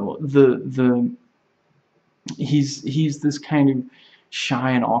 You know, he's this kind of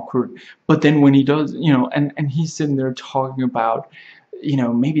shy and awkward, but then when he does, you know, and he's sitting there talking about, you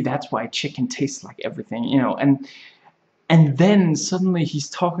know, maybe that's why chicken tastes like everything, you know, and then suddenly he's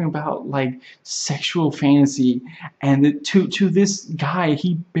talking about like sexual fantasy, and to this guy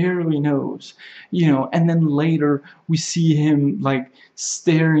he barely knows, you know, and then later we see him like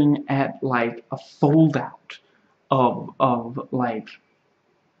staring at like a fold out of like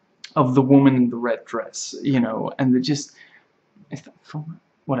of the woman in the red dress, you know, and it just,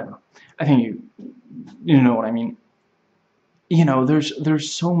 whatever. I think you know what I mean. You know,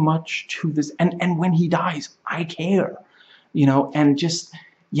 there's so much to this, and when he dies, I care, you know, and just,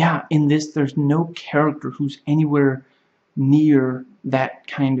 yeah, in this there's no character who's anywhere near that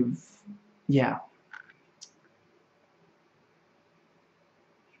kind of, yeah.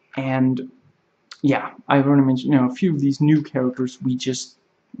 And yeah, I've already mentioned, you know, a few of these new characters we just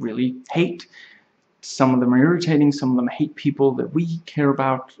really hate. Some of them are irritating, some of them hate people that we care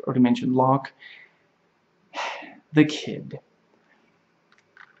about. Already mentioned Locke. The kid.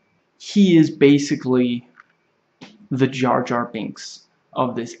 He is basically the Jar Jar Binks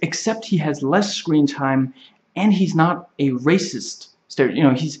of this, except he has less screen time, and he's not a racist. You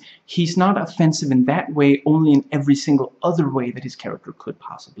know, he's not offensive in that way, only in every single other way that his character could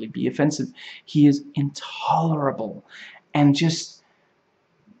possibly be offensive. He is intolerable, and just,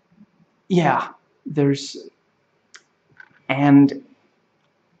 yeah, and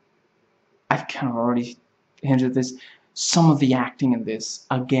I've kind of already hinted at this, some of the acting in this,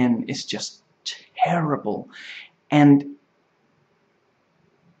 again, is just terrible. And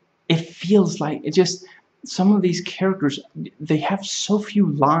it feels like, it just, some of these characters, they have so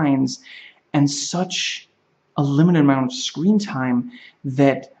few lines and such a limited amount of screen time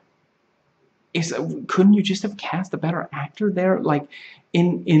that couldn't you just have cast a better actor there? Like,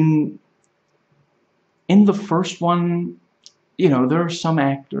 in the first one, you know, there are some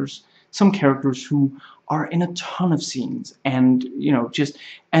actors, some characters who are in a ton of scenes, and, you know, just,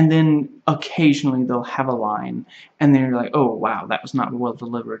 and then occasionally they'll have a line, and they're like, oh wow, that was not well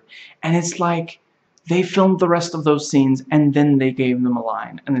delivered. And it's like, they filmed the rest of those scenes, and then they gave them a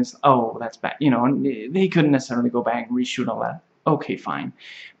line, and it's, oh, that's bad, you know, and they couldn't necessarily go back and reshoot all that. Okay, fine.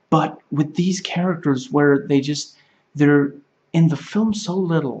 But with these characters where they're in the film so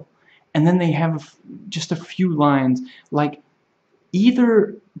little, and then they have just a few lines, like,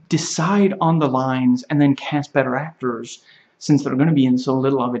 either decide on the lines and then cast better actors, since they're going to be in so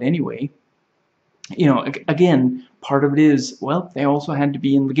little of it anyway. You know, again, part of it is, well, they also had to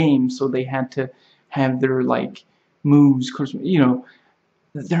be in the game, so they had to have their, like, moves, you know,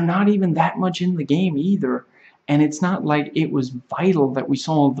 they're not even that much in the game either, and it's not like it was vital that we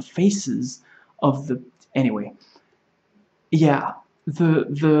saw the faces of the, anyway. Yeah,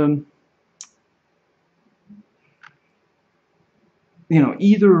 the you know,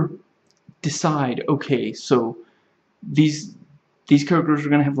 either decide, okay, so these characters are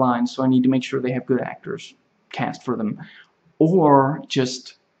going to have lines, so I need to make sure they have good actors cast for them, or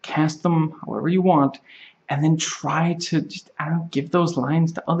just cast them however you want, and then try to just, I don't know, give those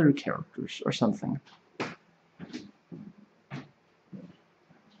lines to other characters or something.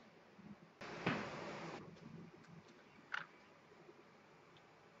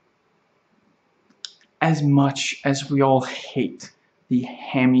 As much as we all hate the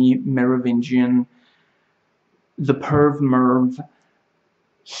hammy Merovingian, the perv Merv.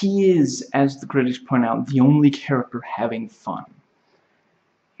 He is, as the critics point out, the only character having fun.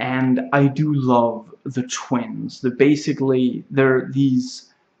 And I do love the twins. They're these...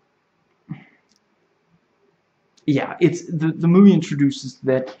 Yeah, it's the movie introduces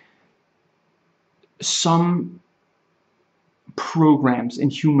that some programs in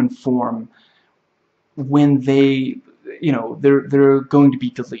human form, when they, they're going to be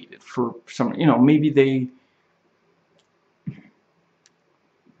deleted for some, maybe they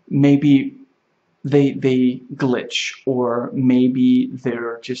glitch, or maybe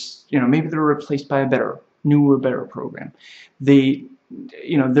they're just, maybe they're replaced by a newer, better program.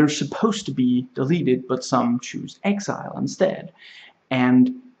 They're supposed to be deleted, but some choose exile instead.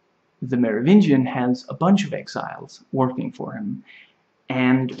 And the Merovingian has a bunch of exiles working for him.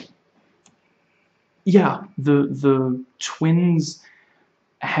 And yeah, the twins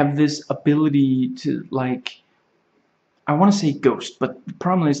have this ability to, like, I want to say Ghost, but the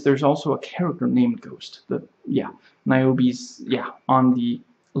problem is there's also a character named Ghost. Niobe's, on the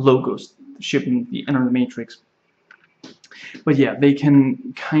Logos ship in the Enter the Matrix. But yeah, they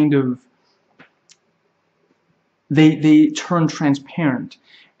can kind of, they turn transparent,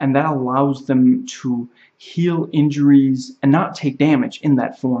 and that allows them to heal injuries and not take damage in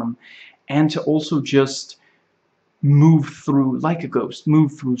that form, and to also just move through, like a ghost,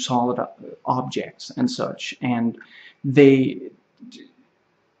 move through solid objects and such. And they,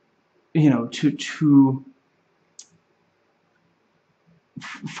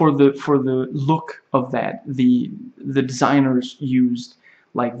 for the look of that, the designers used,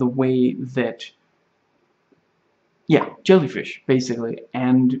 like, the way that, jellyfish, basically.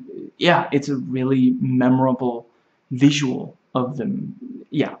 And yeah, it's a really memorable visual of them.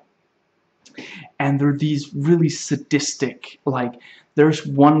 And they're these really sadistic, like, there's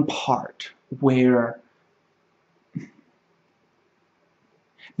one part where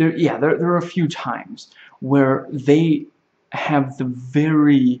there are a few times where they have the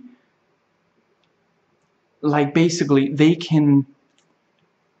very, like, basically they can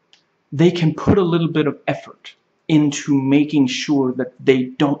put a little bit of effort into making sure that they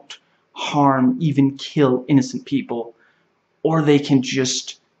don't harm, even kill innocent people, or they can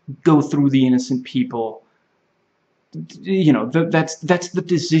just go through the innocent people. That's the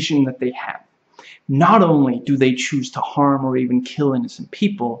decision that they have. Not only do they choose to harm or even kill innocent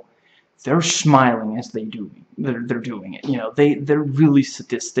people, they're smiling as they're doing it. They're really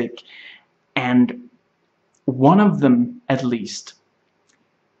sadistic. And one of them, at least,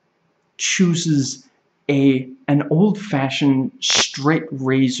 chooses an old-fashioned straight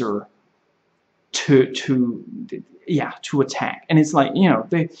razor to attack. And it's like,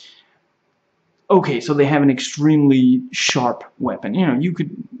 okay, so they have an extremely sharp weapon.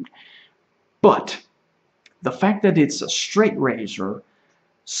 But the fact that it's a straight razor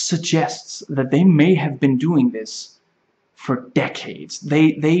suggests that they may have been doing this for decades.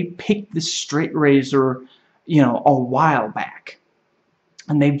 They picked this straight razor, a while back.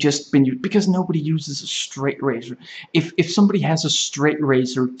 And they've just been used, because nobody uses a straight razor. If somebody has a straight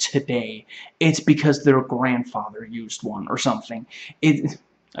razor today, it's because their grandfather used one or something. Okay,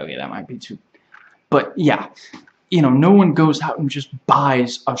 that might be too. But yeah, no one goes out and just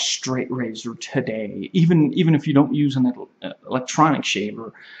buys a straight razor today. Even if you don't use an electronic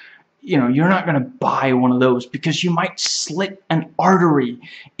shaver, you're not going to buy one of those, because you might slit an artery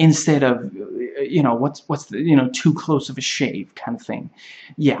instead of, what's the, too close of a shave kind of thing.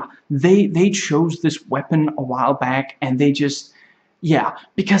 Yeah, they chose this weapon a while back, and they just,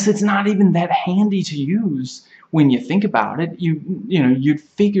 because it's not even that handy to use when you think about it. You'd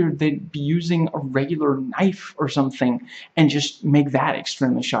figure they'd be using a regular knife or something and just make that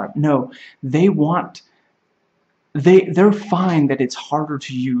extremely sharp. No, they're fine that it's harder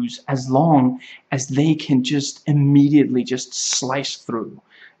to use, as long as they can just immediately just slice through,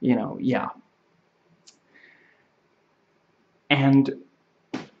 And,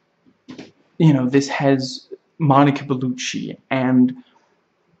 this has Monica Bellucci, and,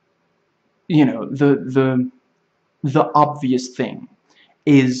 the obvious thing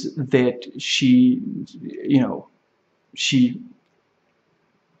is that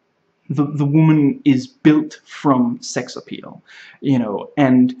the woman is built from sex appeal,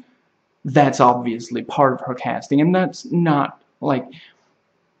 and that's obviously part of her casting. And that's not like,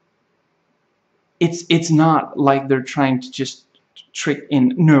 it's not like they're trying to just trick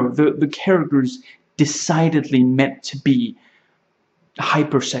in. No, the character's decidedly meant to be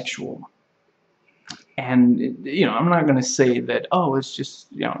hypersexual. And, I'm not going to say that, oh, it's just,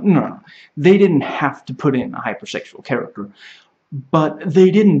 no. They didn't have to put in a hypersexual character. but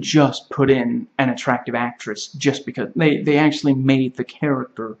they didn't just put in an attractive actress just because they actually made the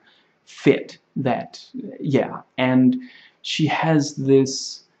character fit that. Yeah, and she has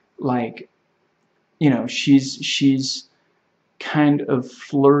this, like, you know, she's kind of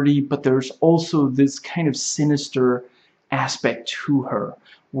flirty, but there's also this kind of sinister aspect to her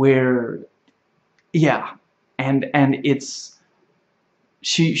where, yeah, and it's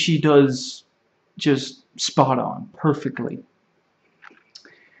she does just spot on perfectly.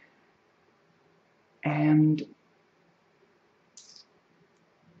 And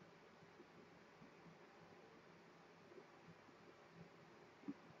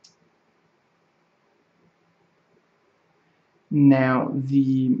now,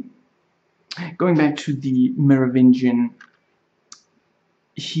 going back to the Merovingian,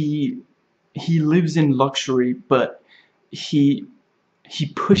 he lives in luxury, but he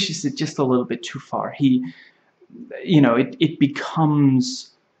pushes it just a little bit too far. You know, it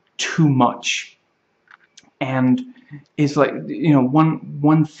becomes too much. And it's like, you know,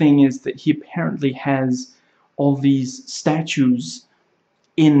 one thing is that he apparently has all these statues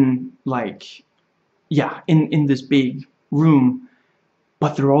in, like, yeah, in this big room,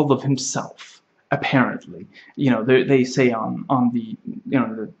 but they're all of himself, apparently. You know, they say on the, you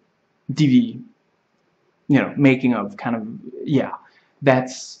know, the DV, you know, making of, kind of, yeah,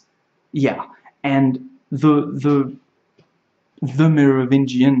 that's, yeah. And the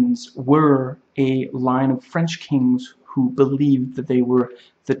Merovingians were a line of French kings who believed that they were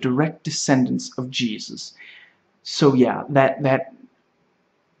the direct descendants of Jesus. So yeah, that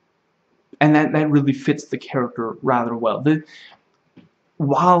really fits the character rather well.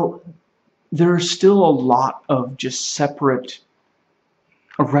 While there are still a lot of just separate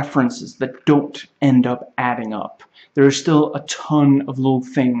references that don't end up adding up, there are still a ton of little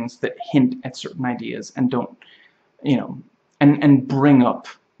things that hint at certain ideas and don't, you know, and bring up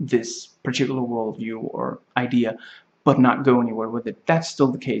this particular worldview or idea, but not go anywhere with it. That's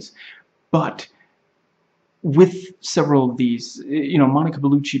still the case. But with several of these, you know, Monica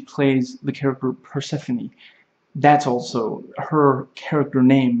Bellucci plays the character Persephone. That's also, her character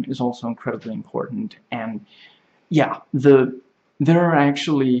name is also incredibly important. And yeah, there are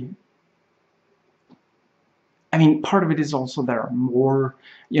actually, I mean, part of it is also there are more,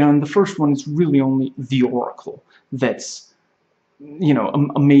 you know, and the first one is really only the Oracle that's, you know,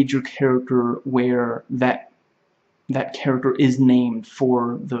 a major character where that character is named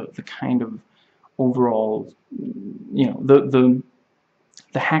for the kind of overall, you know,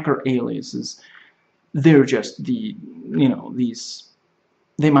 the hacker aliases. They're just the, you know, these,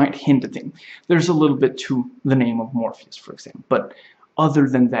 they might hint at things. There's a little bit to the name of Morpheus, for example, but other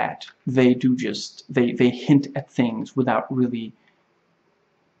than that, they do just, they hint at things without really,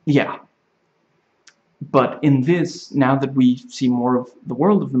 yeah. But in this, now that we see more of the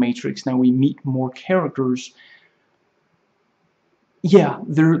world of the Matrix, now we meet more characters, yeah,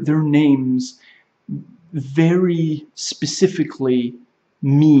 their names very specifically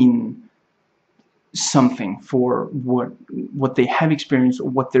mean something for what they have experienced or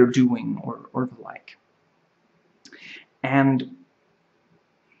what they're doing or the like. And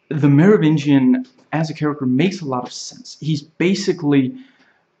the Merovingian as a character makes a lot of sense. He's basically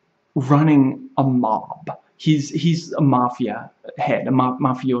running a mob. He's a mafia head, a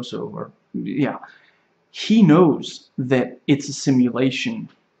mafioso, or yeah. He knows that it's a simulation,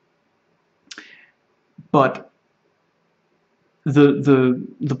 but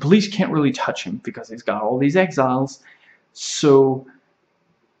the police can't really touch him because he's got all these exiles. So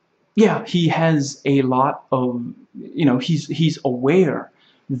yeah, he has a lot of, you know, he's aware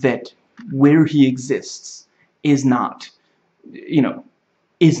that where he exists is not, you know,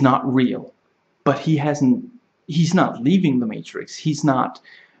 is not real, but he's not leaving the Matrix. He's not,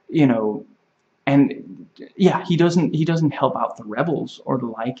 you know, and yeah, he doesn't help out the rebels or the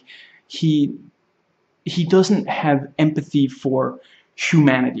like. He doesn't have empathy for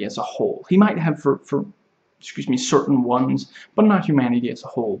humanity as a whole. He might have for excuse me, certain ones, but not humanity as a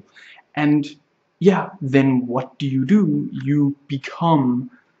whole. And yeah, then what do? You become,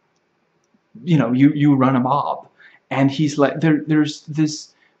 you know, you run a mob. And he's like, there's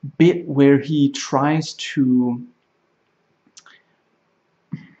this bit where he tries to,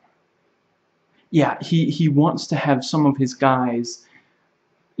 yeah, he wants to have some of his guys,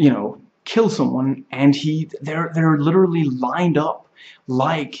 you know, kill someone, and they're literally lined up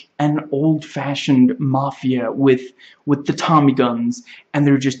like an old-fashioned mafia with the Tommy guns, and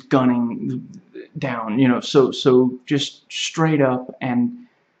they're just gunning down, you know, so just straight up. And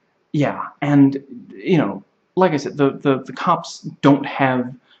yeah, and you know, like I said, the cops don't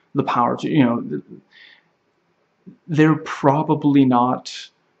have the power to, you know, they're probably not,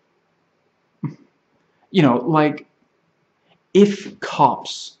 you know, like, if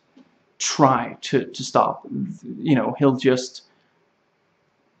cops try to stop, you know, he'll just,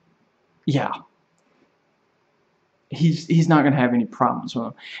 yeah, he's not going to have any problems with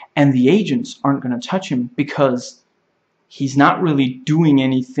him. And the agents aren't going to touch him because he's not really doing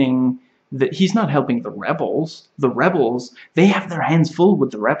anything. That he's not helping the rebels. The rebels, they have their hands full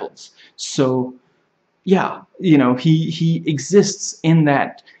with the rebels. So yeah, you know, he exists in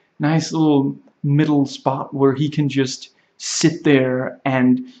that nice little middle spot where he can just sit there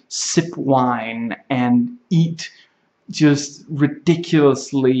and sip wine and eat just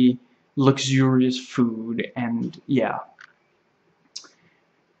ridiculously luxurious food. And yeah,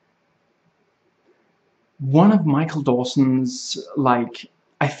 one of Michael Dawson's, like,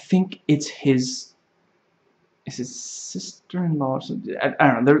 I think it's his, is his sister-in-law, I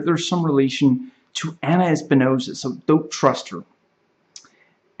don't know, there's some relation to Anna Espinosa, so don't trust her.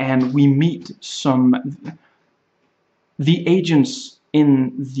 And we meet some, the agents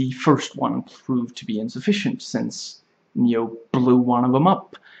in the first one proved to be insufficient since Neo blew one of them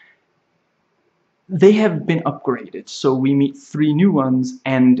up. They have been upgraded, so we meet 3 new ones,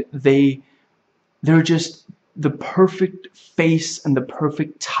 and they're just the perfect face and the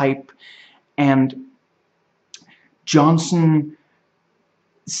perfect type. And Johnson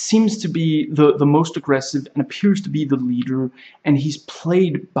seems to be the most aggressive and appears to be the leader, and he's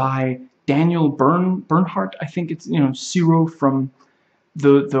played by Daniel Bernhardt. I think it's, you know, Zero from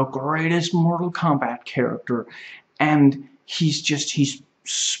the greatest Mortal Kombat character, and he's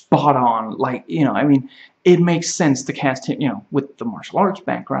spot on. Like, you know, I mean, it makes sense to cast him, you know, with the martial arts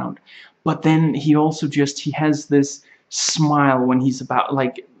background, but then he also he has this smile when he's about,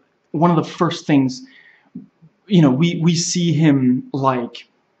 like, one of the first things, you know, we see him, like,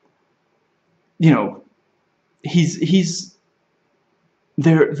 you know,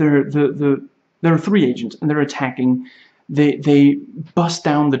 there are 3 agents, and they're attacking. They bust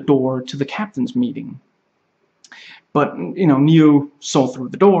down the door to the captain's meeting. But, you know, Neo saw through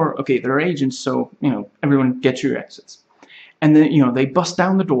the door. Okay, they're agents, so, you know, everyone get your exits. And then, you know, they bust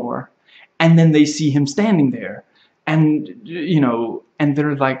down the door, and then they see him standing there, and, you know, and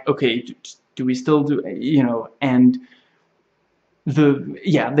they're like, okay, do we still do, you know, and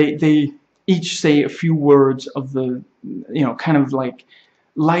they each say a few words of the, you know, kind of like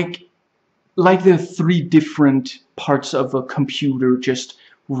the 3 different parts of a computer just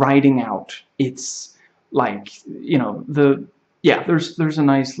writing out. It's like, you know, there's a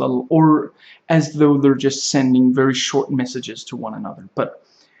nice little, or as though they're just sending very short messages to one another. But,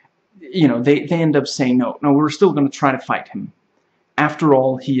 you know, they end up saying, no, we're still going to try to fight him. After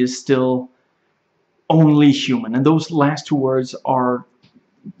all, he is still only human. And those last 2 words are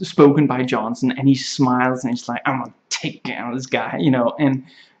spoken by Johnson, and he smiles, and he's like, I'm gonna take down this guy, you know, and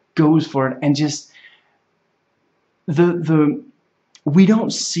goes for it. And just we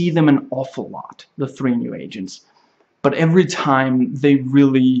don't see them an awful lot, the 3 new agents, but every time they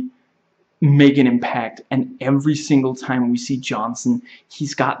really make an impact, and every single time we see Johnson,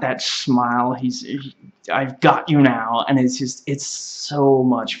 he's got that smile, I've got you now, and it's so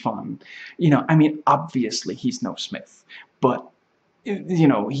much fun. You know, I mean, obviously he's no Smith, but, you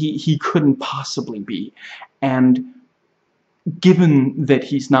know, he couldn't possibly be. And given that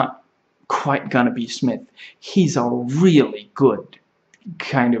he's not quite gonna be Smith, he's a really good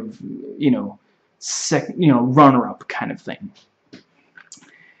kind of, you know, runner-up kind of thing.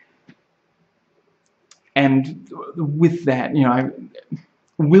 And with that, you know,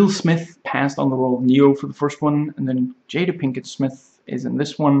 Will Smith passed on the role of Neo for the first one, and then Jada Pinkett Smith is in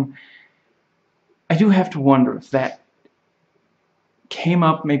this one. I do have to wonder if that came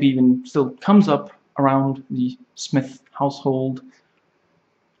up, maybe even still comes up, around the Smith household.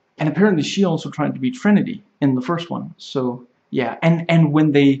 And apparently she also tried to be Trinity in the first one. So yeah, and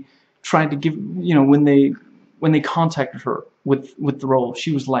when they tried to give, you know, when they contacted her with the role,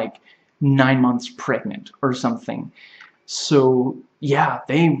 she was like 9 months pregnant or something. So yeah,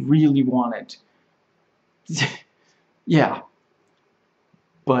 they really wanted yeah.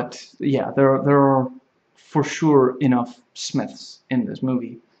 But yeah, there are for sure enough Smiths in this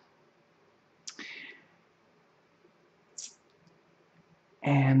movie.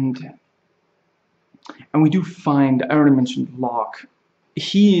 And we do find, I already mentioned Locke.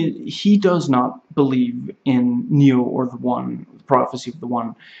 He does not believe in Neo or the One, the prophecy of the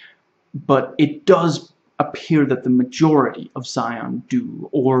One, but it does appear that the majority of Zion do,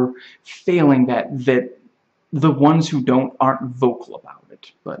 or failing that the ones who don't aren't vocal about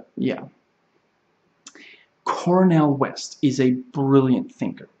it. But yeah. Cornel West is a brilliant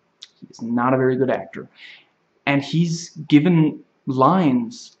thinker. He's not a very good actor. and he's given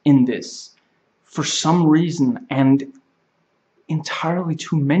lines in this for some reason, and entirely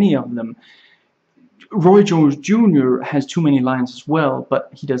too many of them. Roy Jones Jr. has too many lines as well, but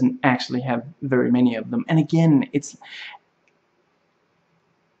he doesn't actually have very many of them. And again,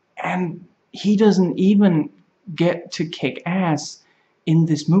 and he doesn't even get to kick ass in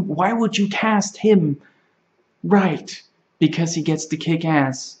this movie. Why would you cast him? Right, because he gets to kick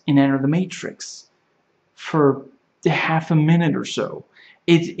ass in Enter the Matrix for half a minute or so.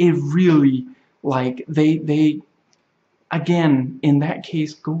 It really, like, they again, in that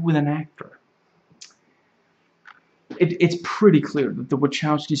case, go with an actor. It's pretty clear that the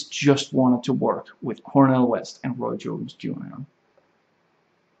Wachowskis just wanted to work with Cornel West and Roy Jones Jr.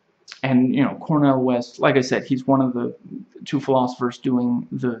 And, you know, Cornel West, like I said, he's one of the two philosophers doing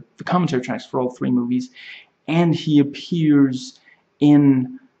the commentary tracks for all three movies, and he appears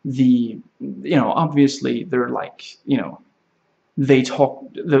in the, you know, obviously they're like, you know, they talk,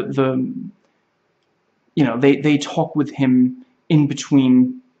 you know, they talk with him in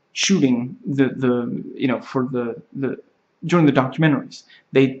between shooting you know, for during the documentaries.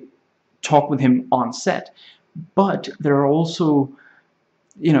 They talk with him on set. But there are also,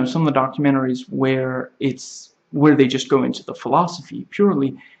 you know, some of the documentaries where they just go into the philosophy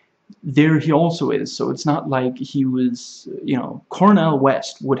purely. There he also is. So it's not like he was, you know, Cornel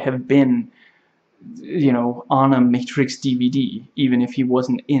West would have been, you know, on a Matrix DVD even if he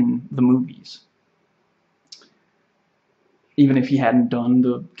wasn't in the movies. Even if he hadn't done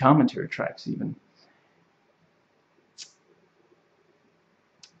the commentary tracks even.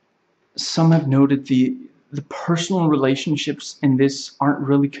 Some have noted the personal relationships in this aren't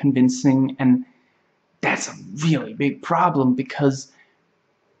really convincing, and that's a really big problem because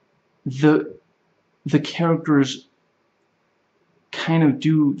the characters kind of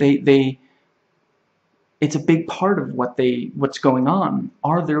do, it's a big part of what's going on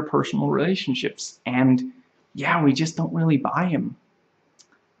are their personal relationships, and yeah, we just don't really buy him.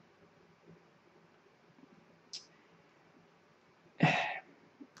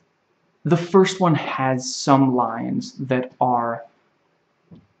 The first one has some lines that are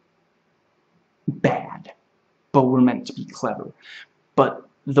bad, but were meant to be clever. But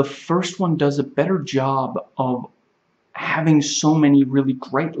the first one does a better job of having so many really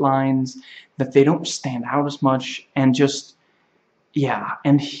great lines that they don't stand out as much, and just, yeah,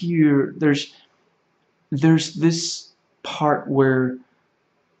 and here there's this part where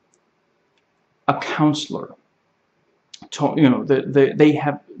a counselor, you know,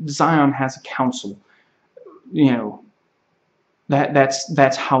 Zion has a council, you know,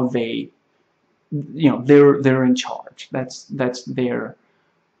 that's how they, you know, they're in charge. That's their,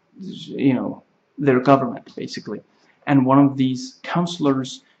 you know, their government basically. And one of these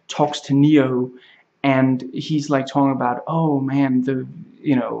counselors talks to Neo, and he's like talking about, oh man,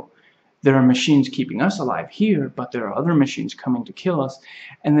 you know, there are machines keeping us alive here, but there are other machines coming to kill us.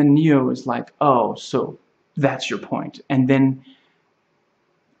 And then Neo is like, oh, so that's your point. And then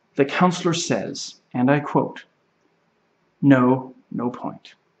the counselor says, and I quote, "No, no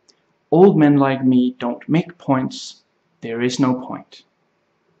point. Old men like me don't make points. There is no point."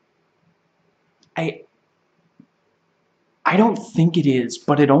 I don't think it is,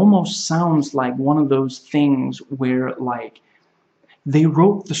 but it almost sounds like one of those things where, like, they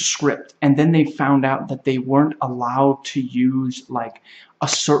wrote the script and then they found out that they weren't allowed to use like a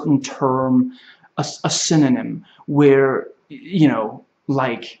certain term, a synonym, where, you know,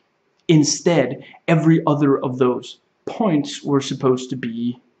 like, instead every other of those points were supposed to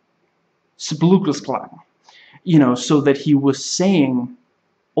be Seblugelsklang, you know, so that he was saying,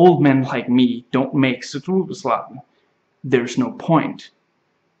 old men like me don't make Seblugelsklang. There's no point.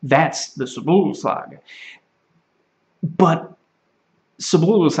 That's the Seblugelsklang. But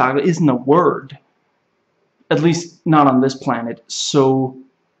Seblugelsklang isn't a word, at least not on this planet, so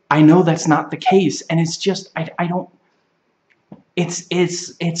I know that's not the case, and it's just, I don't,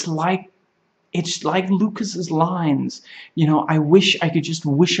 it's like Lucas's lines, you know, I wish I could just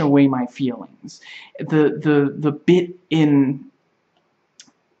wish away my feelings. The bit in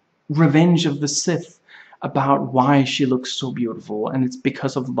Revenge of the Sith about why she looks so beautiful, and it's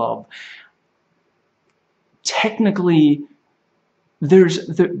because of love. Technically,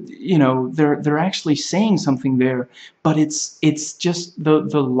 you know, they're actually saying something there, but it's just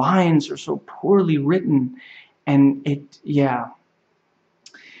the lines are so poorly written, and yeah.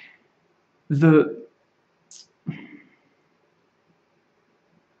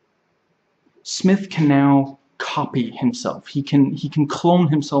 Smith can now copy himself. He can clone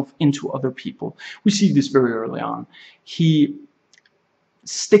himself into other people. We see this very early on. He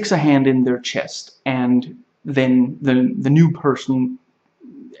sticks a hand in their chest, and then the new person,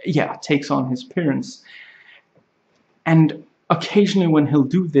 yeah, takes on his appearance. And occasionally when he'll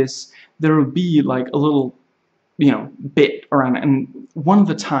do this, there will be like a little, bit around it. And one of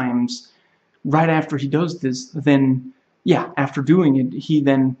the times, right after he does this, then, yeah, after doing it, he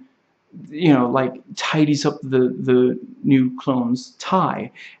then, like tidies up the new clone's tie,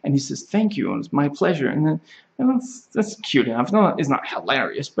 and he says, "Thank you, and it's my pleasure." And then that's cute enough. No, it's not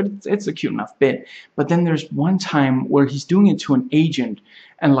hilarious, but it's a cute enough bit. But then there's one time where he's doing it to an agent,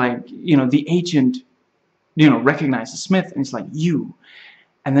 and like, the agent, recognizes Smith, and he's like, "You."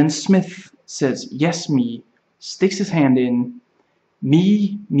 And then Smith says, "Yes, me," sticks his hand in,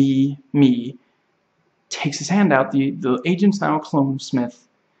 me, takes his hand out. The agent's now a clone of Smith,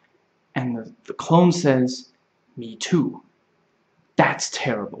 and the clone says, "Me too." That's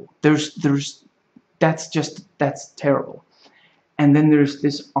terrible. That's terrible. And then there's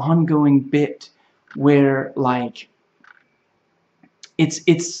this ongoing bit where, like, it's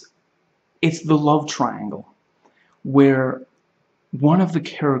the love triangle, where one of the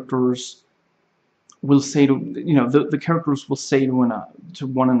characters will say to, the characters will say to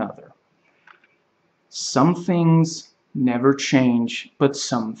one another, "Some things never change, but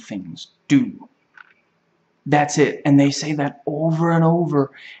some things do." That's it. And they say that over and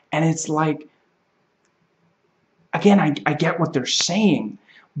over. And it's like, again, I get what they're saying,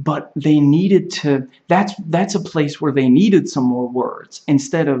 but they needed to, that's a place where they needed some more words,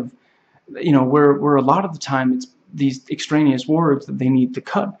 instead of, where a lot of the time it's these extraneous words that they need to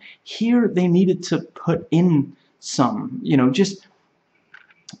cut. Here they needed to put in some, just,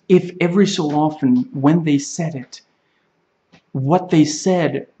 if every so often when they said it, what they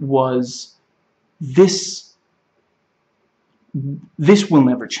said was, this will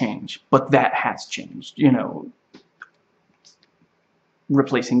never change, but that has changed,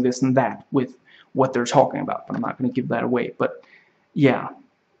 replacing this and that with what they're talking about. But I'm not going to give that away. But yeah,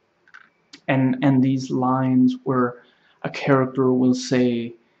 and these lines where a character will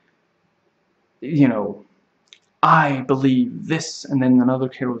say, "I believe this," and then another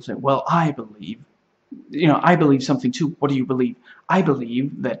character will say, "Well, I believe something too. What do you believe?" "I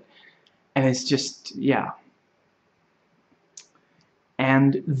believe that," and it's just, yeah.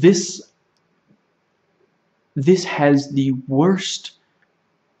 And this has the worst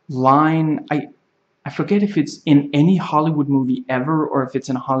line. I forget if it's in any Hollywood movie ever, or if it's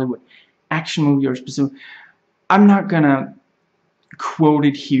in a Hollywood action movie or specific. I'm not gonna quote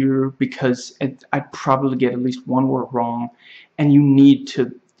it here because I'd probably get at least one word wrong, and you need to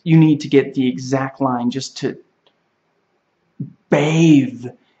get the exact line just to bathe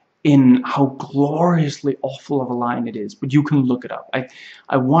in how gloriously awful of a line it is. But you can look it up.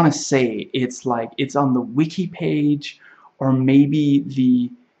 I want to say it's like, it's on the wiki page, or maybe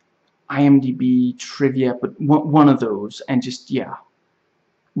the IMDb trivia, but one of those, and just, yeah,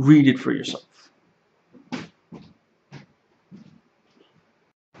 read it for yourself.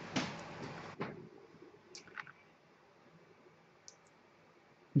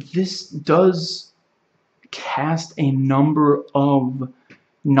 This does cast a number of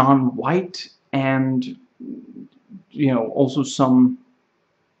non-white and, also some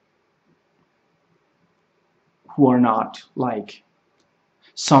who are not, like,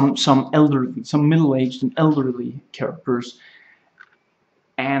 some elderly, some middle-aged and elderly characters.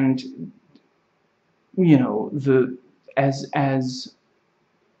 And, the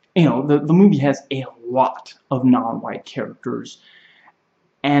movie has a lot of non-white characters.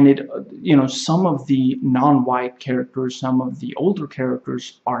 And it, some of the non-white characters, some of the older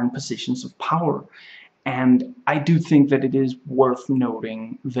characters are in positions of power. And I do think that it is worth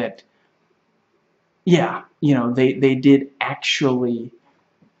noting that, yeah, they did actually,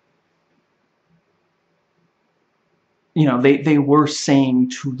 they were saying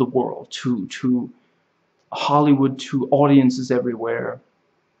to the world, to Hollywood, to audiences everywhere,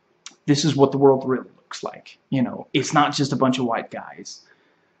 this is what the world really looks like. It's not just a bunch of white guys.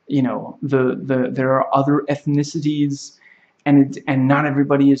 There are other ethnicities, and not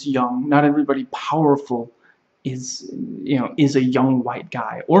everybody is young. Not everybody powerful is a young white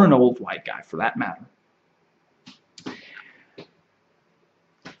guy, or an old white guy for that matter.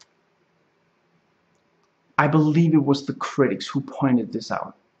 I believe it was the critics who pointed this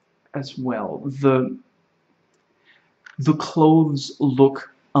out as well. The clothes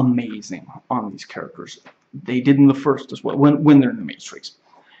look amazing on these characters. They did in the first as well, when they're in the Matrix.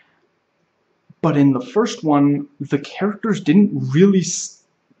 But in the first one, the characters didn't really,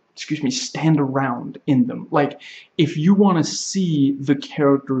 stand around in them. Like, if you want to see the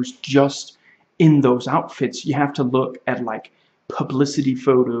characters just in those outfits, you have to look at, like, publicity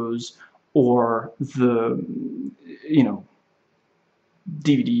photos or the, you know,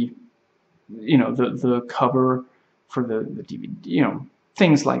 DVD, you know, the cover for the DVD, you know,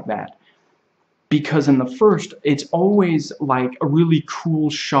 things like that. Because in the first, it's always like a really cool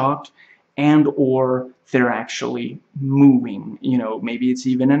shot, and or they're actually moving, you know, maybe it's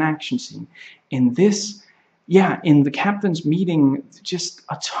even an action scene. In this, yeah, in the captain's meeting, just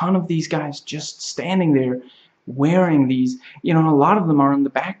a ton of these guys just standing there wearing these, you know, a lot of them are in the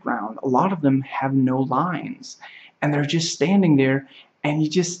background, a lot of them have no lines, and they're just standing there, and you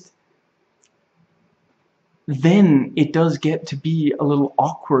just, then it does get to be a little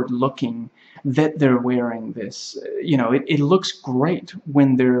awkward looking that they're wearing this. You know, it looks great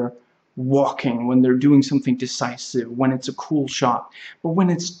when they're walking, when they're doing something decisive, when it's a cool shot. But when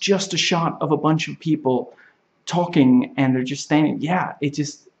it's just a shot of a bunch of people talking and they're just standing, yeah, it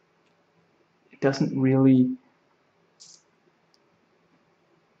doesn't really.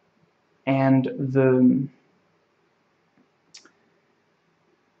 And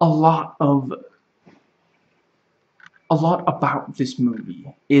a lot about this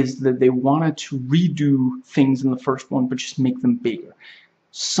movie is that they wanted to redo things in the first one, but just make them bigger.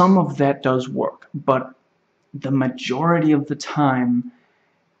 Some of that does work, but the majority of the time,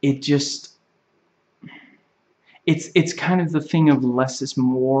 it just, it's kind of the thing of less is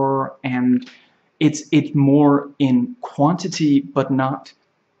more, and it's more in quantity, but not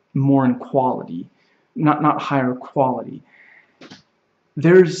more in quality, not higher quality.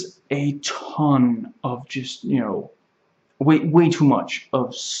 There's a ton of just, you know, way too much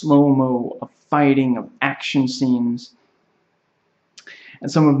of slow-mo, of fighting, of action scenes.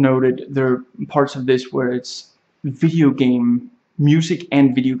 And some have noted there are parts of this where it's video game music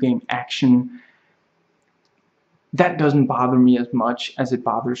and video game action. That doesn't bother me as much as it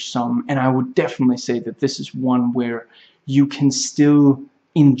bothers some, and I would definitely say that this is one where you can still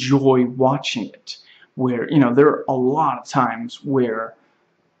enjoy watching it. Where, you know, there are a lot of times where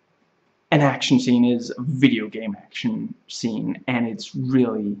an action scene is a video game action scene, and it's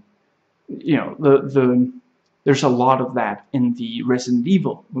really, you know, there's a lot of that in the Resident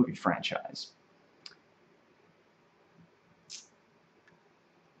Evil movie franchise.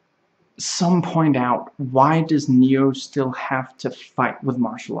 Some point out, why does Neo still have to fight with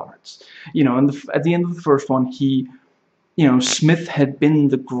martial arts? You know, at the end of the first one, he, you know, Smith had been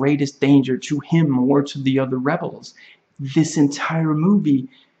the greatest danger to him or to the other rebels this entire movie,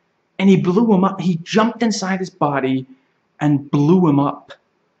 and he blew him up. He jumped inside his body and blew him up.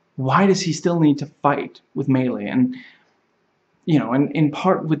 Why does he still need to fight with melee? And, you know, and in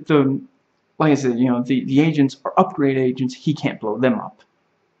part with the, like I said, you know, the agents are upgrade agents, he can't blow them up.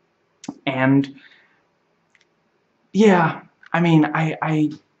 And, yeah, I mean,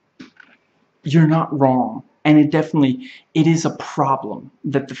 you're not wrong. And it definitely, it is a problem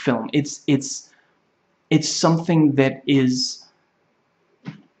that the film, it's something that is,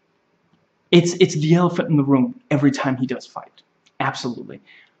 it's the elephant in the room every time he does fight. Absolutely.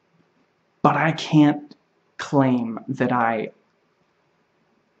 But I can't claim that I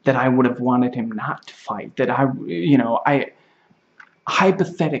would have wanted him not to fight. That you know,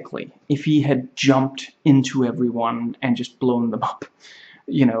 hypothetically, if he had jumped into everyone and just blown them up,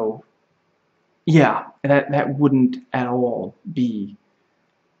 you know, yeah, that wouldn't at all be,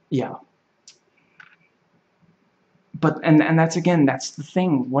 yeah. But and that's, again, that's the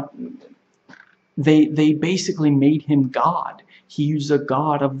thing. What they basically made him God. He's a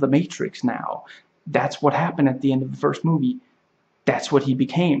god of the Matrix now. That's what happened at the end of the first movie. That's what he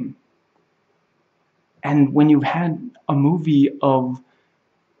became. And when you've had a movie of,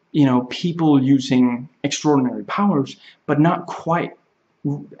 you know, people using extraordinary powers, but not quite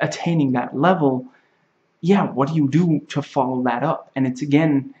attaining that level, yeah, what do you do to follow that up? And it's,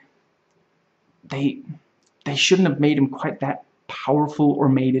 again, they shouldn't have made him quite that powerful or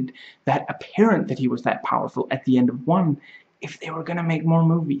made it that apparent that he was that powerful at the end of one if they were going to make more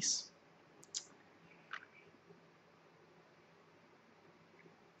movies.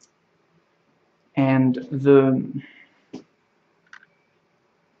 And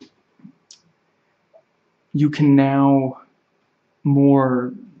you can now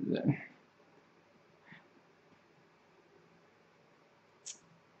more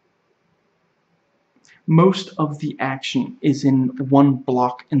most of the action is in one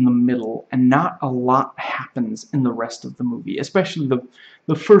block in the middle, and not a lot happens in the rest of the movie. Especially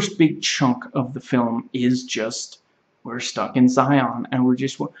the first big chunk of the film is just, we're stuck in Zion, and we're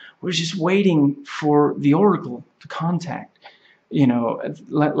just waiting for the Oracle to contact. You know,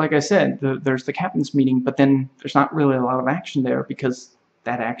 like I said, there's the captain's meeting, but then there's not really a lot of action there because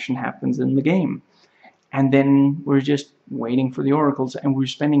that action happens in the game. and then we're just waiting for the oracles, and we're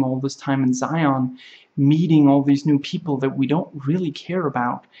spending all this time in Zion meeting all these new people that we don't really care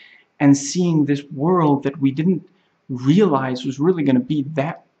about, and seeing this world that we didn't realize was really going to be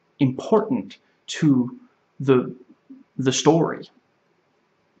that important to the story.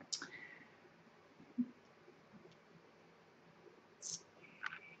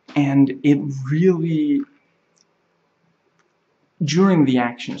 And it really, during the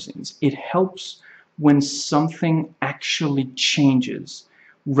action scenes, it helps when something actually changes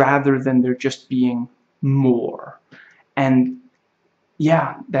rather than there just being more. And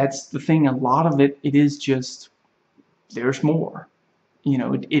yeah, that's the thing. A lot of it is just, there's more. You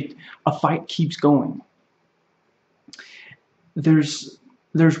know, a fight keeps going. There's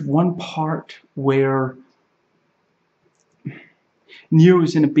one part where Neo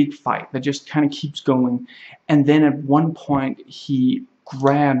is in a big fight that just kind of keeps going, and then at one point he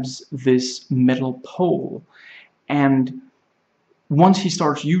grabs this metal pole, and once he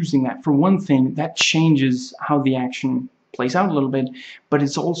starts using that, for one thing, that changes how the action plays out a little bit, but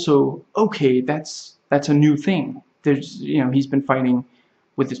it's also, okay, that's a new thing. There's, you know, he's been fighting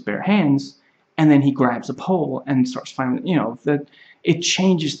with his bare hands, and then he grabs a pole and starts fighting, you know, that it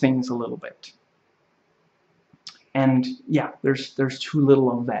changes things a little bit. And yeah, there's too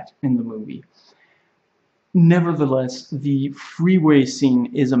little of that in the movie. Nevertheless, the freeway scene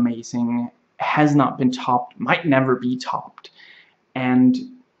is amazing, has not been topped, might never be topped. And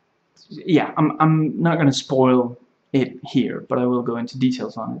yeah, I'm not going to spoil it here, but I will go into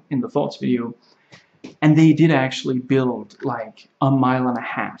details on it in the thoughts video. And they did actually build like 1.5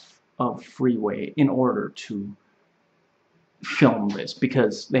 miles of freeway in order to film this,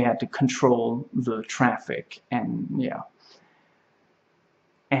 because they had to control the traffic. And yeah,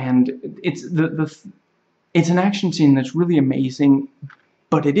 and it's it's an action scene that's really amazing,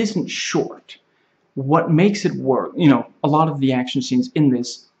 but it isn't short. What makes it work, you know, a lot of the action scenes in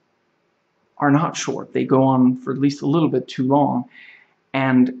this are not short. They go on for at least a little bit too long.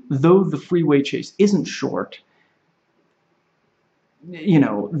 And though the freeway chase isn't short, you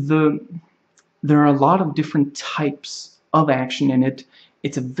know, there are a lot of different types of action in it.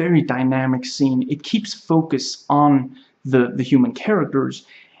 It's a very dynamic scene. It keeps focus on the human characters,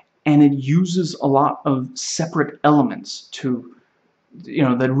 and it uses a lot of separate elements to, you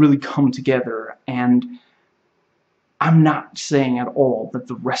know, that really come together. And I'm not saying at all that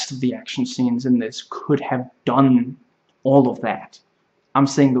the rest of the action scenes in this could have done all of that. I'm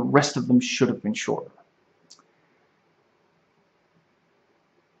saying the rest of them should have been shorter.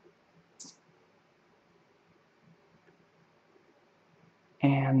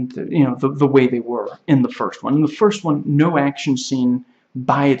 And, you know, the way they were in the first one. In the first one, no action scene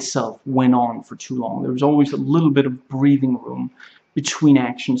by itself went on for too long. There was always a little bit of breathing room between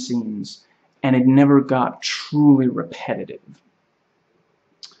action scenes, and it never got truly repetitive.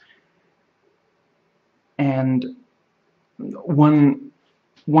 And one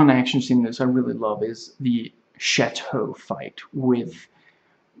action scene that I really love is the chateau fight with,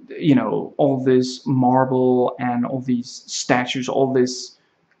 you know, all this marble and all these statues, all this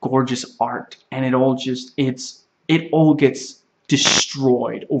gorgeous art, and it all gets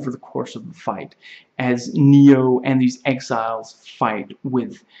destroyed over the course of the fight as Neo and these exiles fight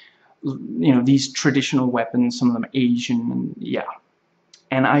with, you know, these traditional weapons, some of them Asian, and yeah.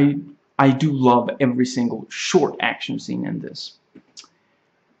 And I do love every single short action scene in this.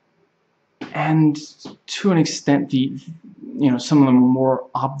 And to an extent, you know, some of them are more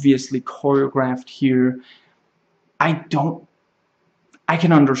obviously choreographed here. I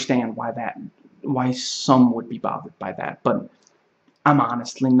can understand why some would be bothered by that, but I'm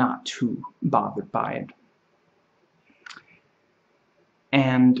honestly not too bothered by it.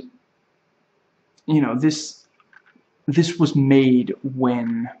 And you know, this was made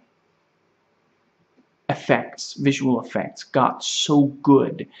when visual effects got so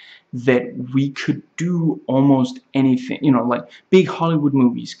good that we could do almost anything. You know, like big Hollywood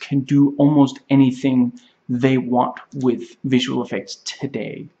movies can do almost anything they want with visual effects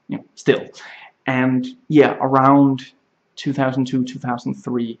today, you know, still. And yeah, around 2002,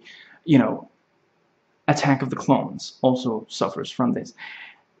 2003, you know, Attack of the Clones also suffers from this.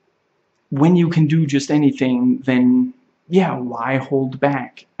 When you can do just anything, then yeah, why hold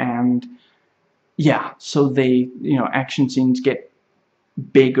back? And yeah, so they, you know, action scenes get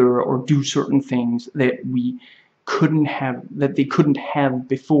bigger or do certain things that they couldn't have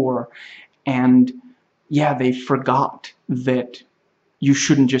before. And yeah, they forgot that you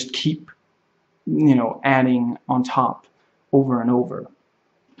shouldn't just keep, you know, adding on top over and over.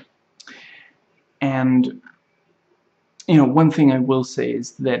 And you know, one thing I will say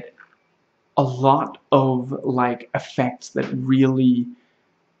is that a lot of like effects that really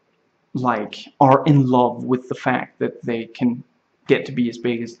like are in love with the fact that they can get to be as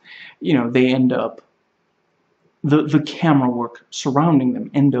big as, you know, they end up, the camera work surrounding them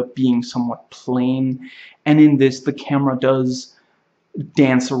end up being somewhat plain, and in this the camera does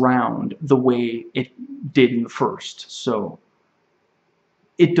dance around the way it did in the first, so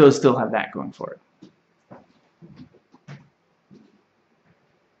it does still have that going for it.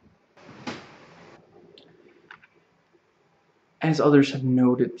 As others have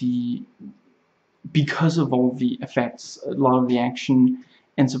noted, because of all the effects, a lot of the action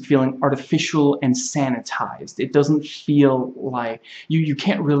ends up feeling artificial and sanitized. It doesn't feel like you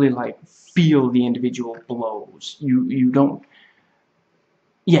can't really like feel the individual blows. You don't,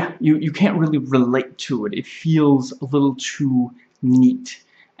 yeah, you can't really relate to it. It feels a little too neat,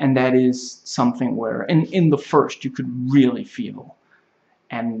 and that is something where in the first you could really feel,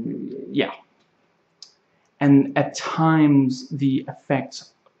 and yeah. And at times the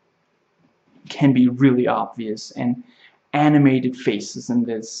effects can be really obvious, and animated faces in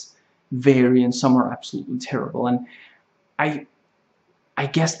this vary, and some are absolutely terrible. And I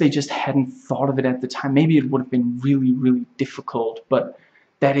guess they just hadn't thought of it at the time. Maybe it would have been really, really difficult, but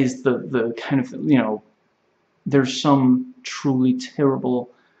that is the kind of, you know, there's some truly terrible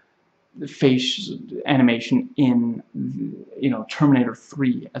face animation in, you know, Terminator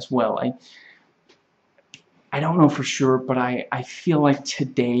 3 as well. I don't know for sure, but I feel like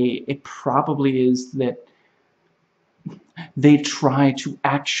today it probably is that they try to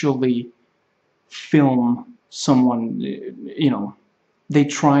actually film someone, you know, they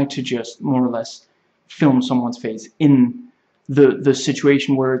try to just more or less film someone's face in the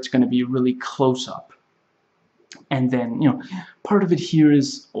situation where it's going to be really close up. And then, you know, part of it here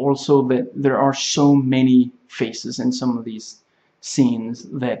is also that there are so many faces in some of these scenes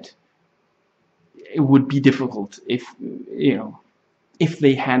that it would be difficult if, you know, if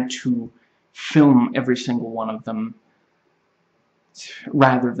they had to film every single one of them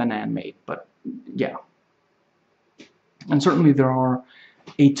rather than animate. But yeah, and certainly there are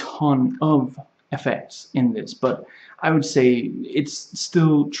a ton of effects in this, but I would say it's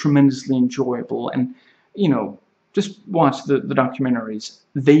still tremendously enjoyable. And, you know, just watch the documentaries.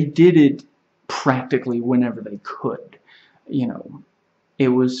 They did it practically whenever they could, you know. It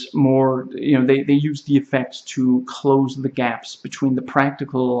was more, you know, they used the effects to close the gaps between the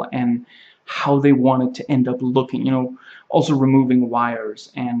practical and how they wanted to end up looking, you know, also removing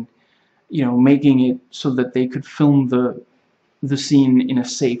wires and, you know, making it so that they could film the scene in a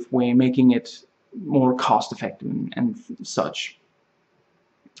safe way, making it more cost-effective and such.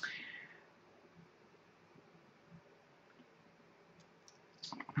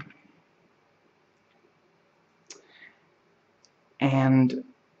 And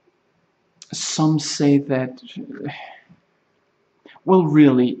some say that, well,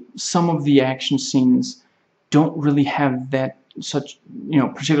 really, some of the action scenes don't really have that such, you know,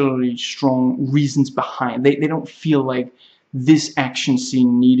 particularly strong reasons behind. They don't feel like this action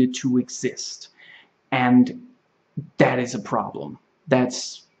scene needed to exist, and that is a problem.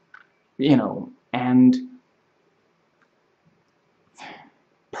 That's, you know, and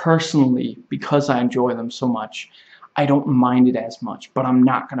personally, because I enjoy them so much, I don't mind it as much, but I'm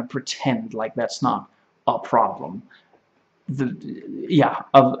not going to pretend like that's not a problem. Yeah,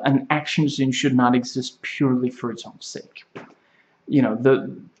 an action scene should not exist purely for its own sake. You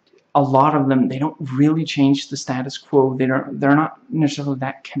know, a lot of them, they don't really change the status quo. They're not necessarily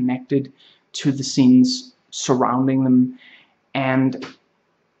that connected to the scenes surrounding them. And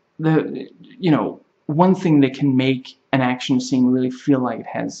you know, one thing that can make an action scene really feel like it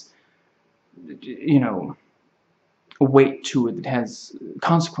has, you know, a weight to it, that has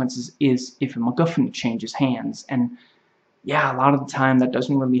consequences, is if a MacGuffin changes hands. And yeah, a lot of the time that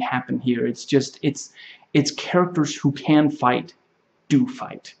doesn't really happen here. It's just, it's characters who can fight do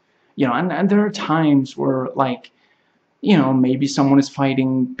fight. You know, and there are times where, like, you know, maybe someone is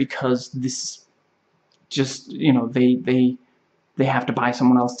fighting because this just, you know, they have to buy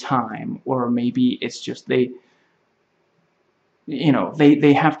someone else time, or maybe it's just you know,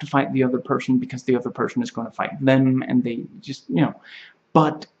 they have to fight the other person because the other person is going to fight them, and they just, you know.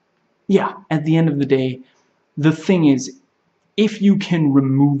 But yeah, at the end of the day, the thing is, if you can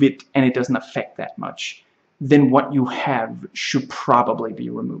remove it and it doesn't affect that much, then what you have should probably be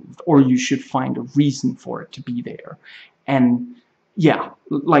removed, or you should find a reason for it to be there. And yeah,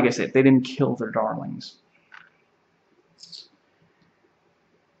 like I said, they didn't kill their darlings.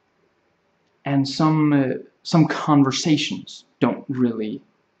 And some conversations don't really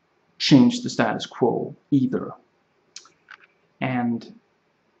change the status quo either. And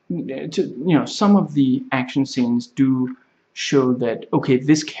some of the action scenes do show that, okay,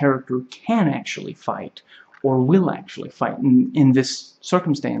 this character can actually fight, or will actually fight in this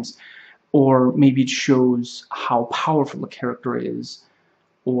circumstance, or maybe it shows how powerful a character is,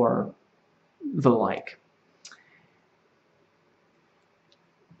 or the like.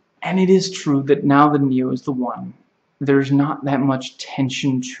 And it is true that now that Neo is the One, there's not that much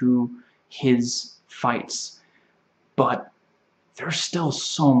tension to his fights, but there's still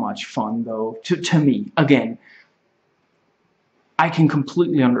so much fun, though, to me. Again, I can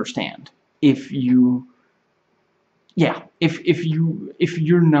completely understand if you, yeah, if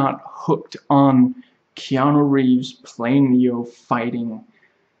you're not hooked on Keanu Reeves playing Neo fighting,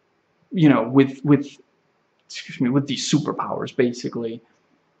 with these superpowers, basically.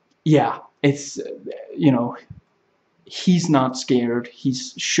 Yeah, it's, he's not scared.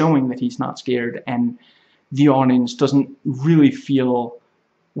 He's showing that he's not scared, and the audience doesn't really feel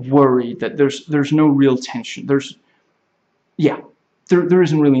worried. That there's no real tension. There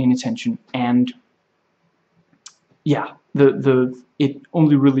isn't really any tension, and yeah, it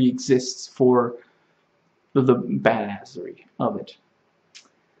only really exists for the badassery of it.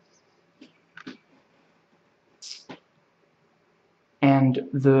 And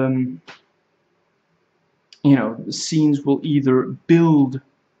the scenes will either build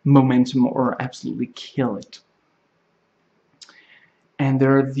momentum or absolutely kill it. And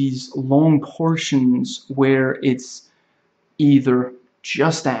there are these long portions where it's either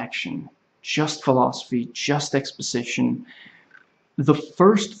just action, just philosophy, just exposition. The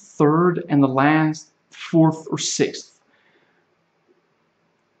first third and the last fourth or sixth,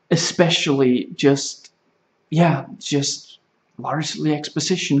 especially just largely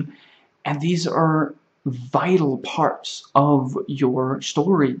exposition, and these are vital parts of your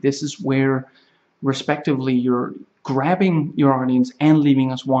story. This is where, respectively, you're grabbing your audience and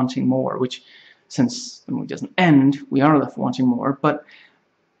leaving us wanting more, which, since the movie doesn't end, we are left wanting more. But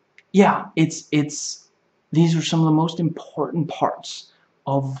yeah, these are some of the most important parts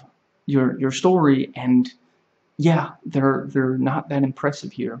of your story, and yeah, they're not that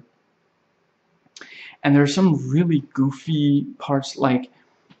impressive here. And there's some really goofy parts, like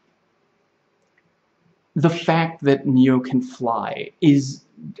the fact that Neo can fly is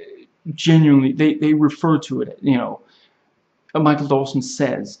genuinely, they refer to it, Michael Dawson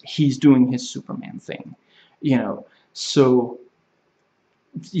says he's doing his Superman thing, so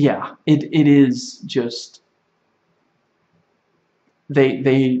yeah, it is just,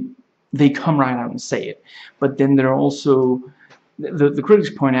 they come right out and say it. But then they're also, the critics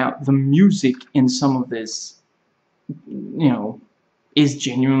point out, the music in some of this, is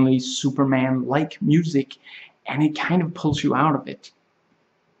genuinely Superman-like music, and it kind of pulls you out of it.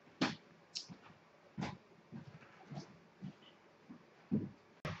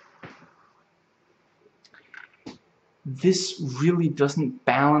 This really doesn't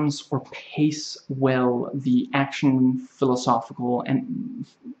balance or pace well the action,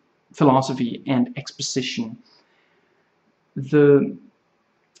 philosophy and exposition.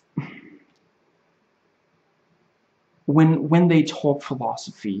 When they talk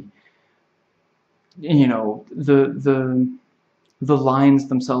philosophy, the lines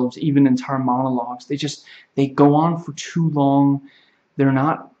themselves, even entire monologues, they go on for too long. They're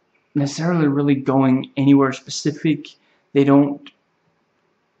not necessarily really going anywhere specific. They don't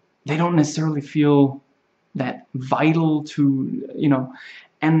necessarily feel that vital to,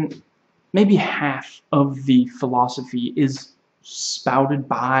 and maybe half of the philosophy is spouted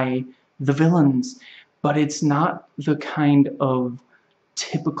by the villains, but it's not the kind of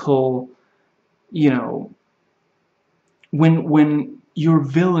typical, when your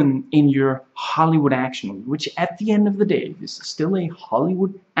villain in your Hollywood action movie, which at the end of the day, this is still a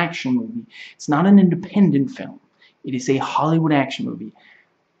Hollywood action movie. It's not an independent film. It is a Hollywood action movie,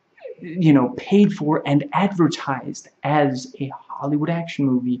 paid for and advertised as a Hollywood action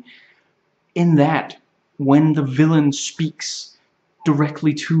movie, in that when the villain speaks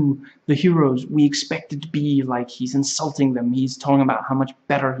directly to the heroes, we expect it to be like he's insulting them. He's talking about how much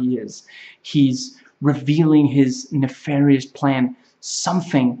better he is. He's revealing his nefarious plan,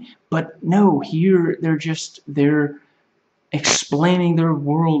 something. But no, here they're explaining their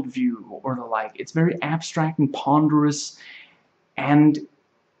worldview or the like. It's very abstract and ponderous, and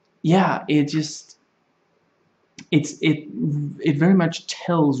yeah, it very much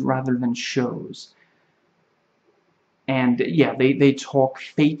tells rather than shows. And yeah, they talk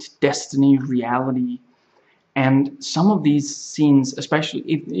fate, destiny, reality, and some of these scenes, especially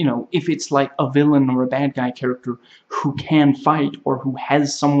if it's like a villain or a bad guy character who can fight or who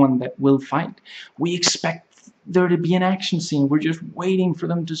has someone that will fight, we expect there to be an action scene. We're just waiting for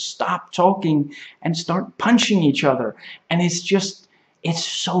them to stop talking and start punching each other. And it's just, it's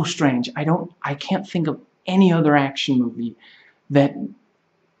so strange. I can't think of any other action movie that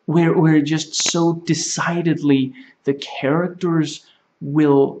where just so decidedly the characters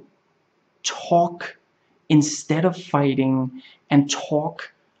will talk instead of fighting, and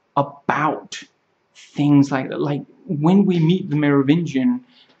talk about things like when we meet the Merovingian,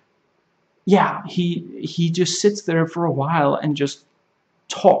 yeah, he just sits there for a while and just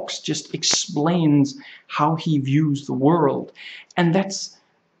talks, just explains how he views the world, and that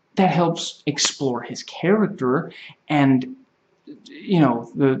helps explore his character, and you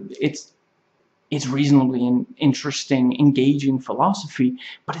know, it's reasonably interesting, engaging philosophy,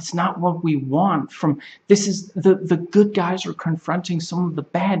 but it's not what we want from this. Is the good guys are confronting some of the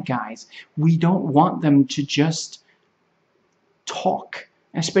bad guys. We don't want them to just talk,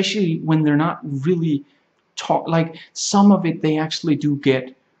 especially when they're not really talk. Like, some of it they actually do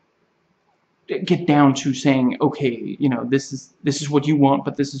get down to saying, okay, you know, this is what you want,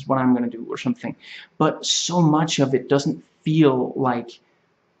 but this is what I'm going to do, or something. But so much of it doesn't feel like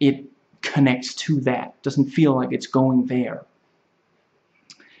it connects to that, doesn't feel like it's going there.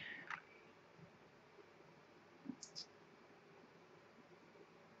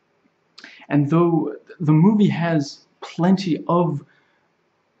 And though the movie has plenty of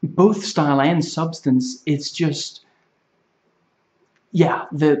both style and substance, it's just, yeah,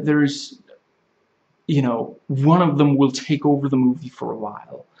 there's, you know, one of them will take over the movie for a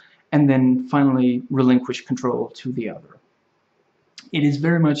while and then finally relinquish control to the other. It is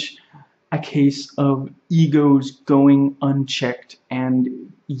very much a case of egos going unchecked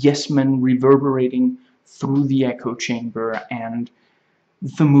and yes men reverberating through the echo chamber, and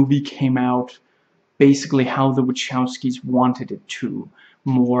the movie came out basically how the Wachowskis wanted it to,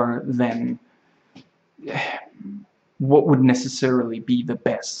 more than what would necessarily be the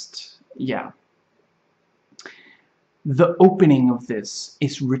best. Yeah. The opening of this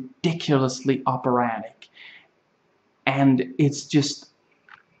is ridiculously operatic, and it's just,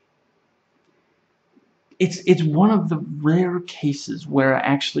 it's one of the rare cases where I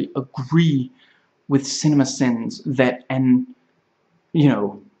actually agree with CinemaSins that you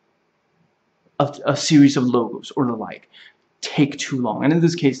know, a series of logos or the like take too long. And in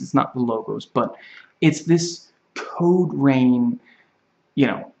this case, it's not the logos, but it's this Code Rain, you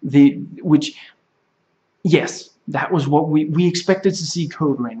know, which, yes, that was what we expected to see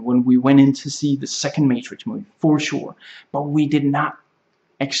Code Rain when we went in to see the second Matrix movie, for sure. But we did not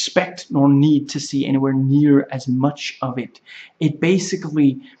expect nor need to see anywhere near as much of it. It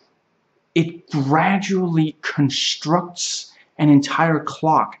basically, it gradually constructs an entire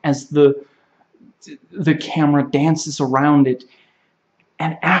clock as the camera dances around it,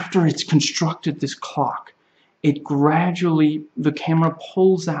 and after it's constructed this clock, it gradually, the camera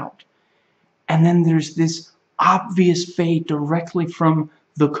pulls out, and then there's this obvious fade directly from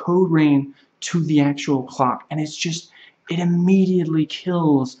the Code Rain to the actual clock, and it's just, it immediately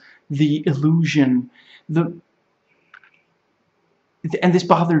kills the illusion. And this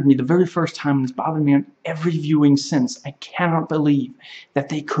bothered me the very first time, this bothered me on every viewing since. I cannot believe that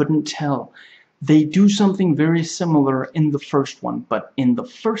they couldn't tell. They do something very similar in the first one, but in the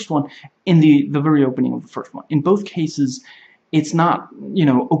first one, in the very opening of the first one, in both cases, it's not, you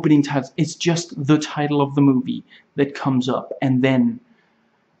know, opening titles, it's just the title of the movie that comes up, and then,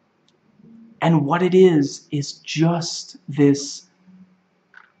 and what it is just this,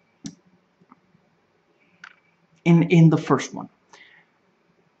 in the first one,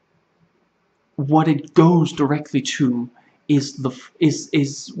 what it goes directly to is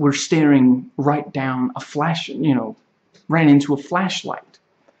we're staring right down a flash, you know, right into a flashlight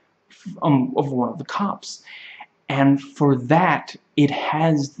of one of the cops, and for that it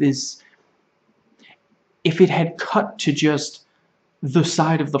has this. If it had cut to just the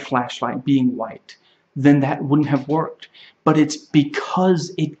side of the flashlight being white, then that wouldn't have worked. But it's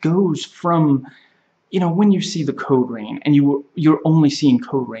because it goes from, you know, when you see the Code Rain and you're only seeing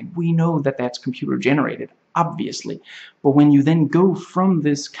Code Rain, we know that that's computer generated, obviously. But when you then go from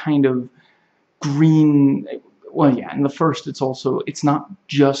this kind of green, well, yeah, in the first it's not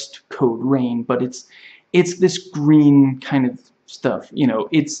just Code Rain, but it's this green kind of stuff, you know,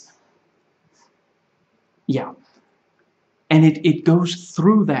 it's, yeah. And it goes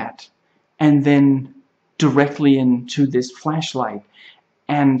through that and then directly into this flashlight,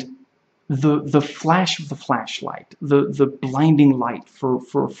 and the flash of the flashlight, the blinding light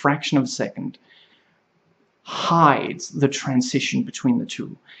for a fraction of a second, hides the transition between the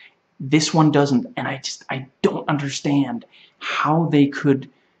two. This one doesn't, and I don't understand how they could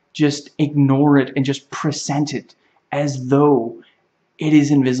just ignore it and just present it as though it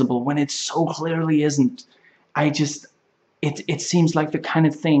is invisible when it so clearly isn't. It seems like the kind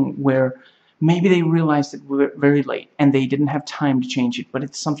of thing where maybe they realized it very late and they didn't have time to change it, but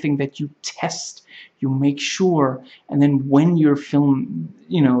it's something that you test, you make sure, and then when your film,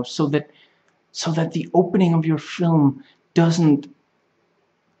 so that the opening of your film doesn't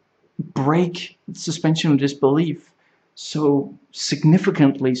break suspension of disbelief so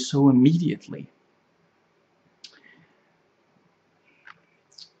significantly, so immediately.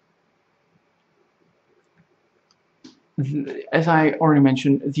 As I already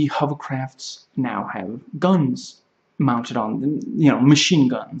mentioned, the hovercrafts now have guns mounted on them, machine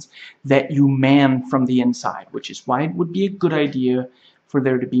guns that you man from the inside, which is why it would be a good idea for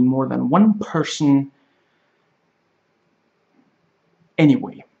there to be more than one person.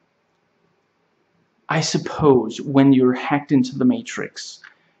 Anyway, I suppose when you're hacked into the Matrix,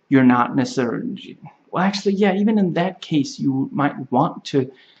 you're not necessarily... Well, actually, yeah, even in that case, you might want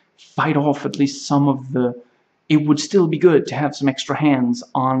to fight off at least some of the... It would still be good to have some extra hands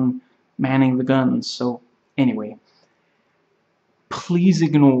on manning the guns. So, anyway, please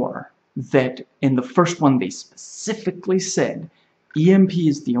ignore that in the first one they specifically said EMP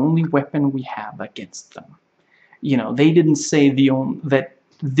is the only weapon we have against them. They didn't say that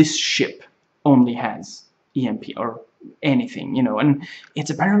this ship only has EMP or anything, and it's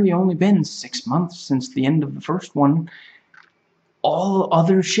apparently only been 6 months since the end of the first one. All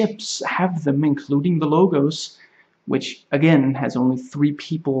other ships have them, including the Logos, which, again, has only 3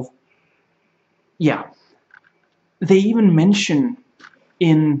 people. Yeah. They even mention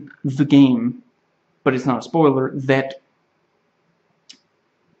in the game, but it's not a spoiler, that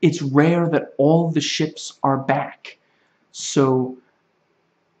it's rare that all the ships are back. So,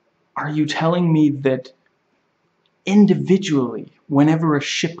 are you telling me that individually, whenever a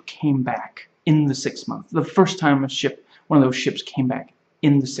ship came back in the 6 months, the first time one of those ships came back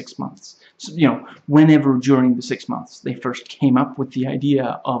in the 6 months, so, whenever during the 6 months they first came up with the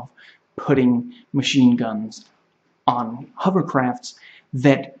idea of putting machine guns on hovercrafts,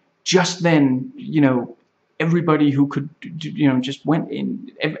 that just then, everybody who could, just went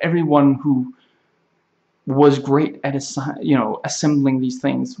in, everyone who was great at assembling these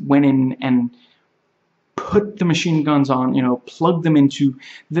things went in and put the machine guns on, plug them into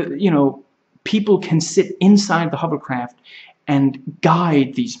the, people can sit inside the hovercraft and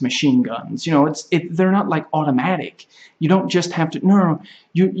guide these machine guns. They're not like automatic. You don't just have to, no,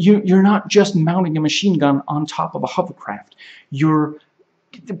 you're not just mounting a machine gun on top of a hovercraft. You're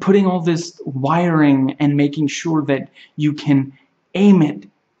putting all this wiring and making sure that you can aim it,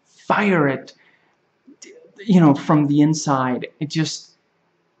 fire it, from the inside.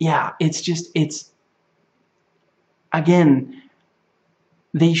 Again,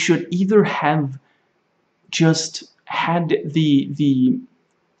 they should either have just had the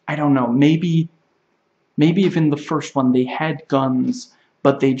I don't know, maybe if in the first one they had guns,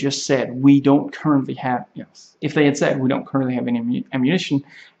 but they just said, we don't currently have, if they had said, we don't currently have any ammunition,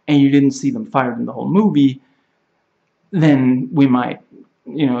 and you didn't see them fired in the whole movie, then we might,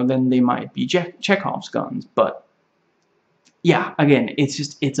 then they might be Chekhov's guns. But yeah, again,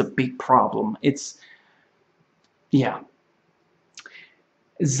 it's a big problem.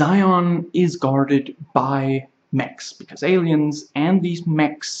 Zion is guarded by mechs, because aliens and these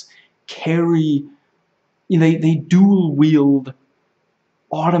mechs carry, they dual wield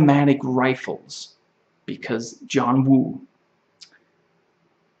automatic rifles, because John Woo.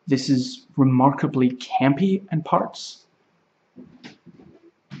 This is remarkably campy in parts.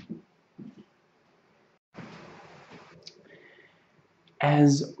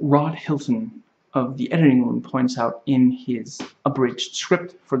 As Rod Hilton of the editing room points out in his abridged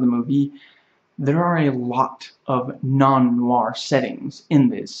script for the movie, there are a lot of non-noir settings in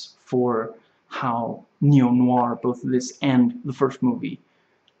this for how neo-noir both this and the first movie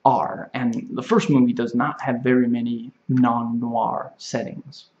are, and the first movie does not have very many non-noir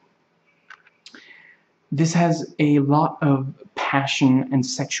settings. This has a lot of passion and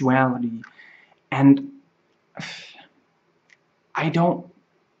sexuality, and I don't,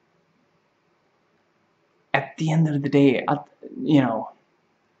 at the end of the day, a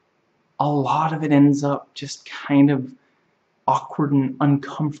lot of it ends up just kind of awkward and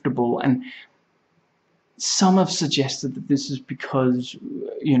uncomfortable, and some have suggested that this is because,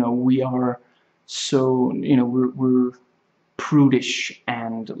 we are so, we're prudish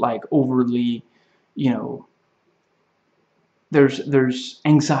and, like, overly, there's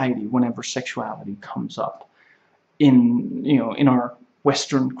anxiety whenever sexuality comes up in, in our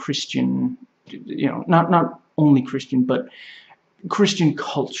Western Christian, not only Christian, but Christian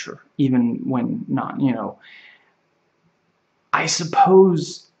culture, even when not, you know. I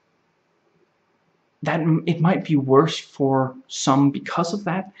suppose that it might be worse for some because of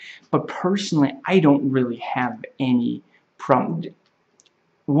that, but personally, I don't really have any problem.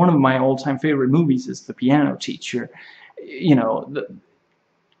 One of my all-time favorite movies is The Piano Teacher. You know,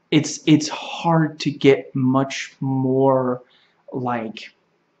 it's hard to get much more like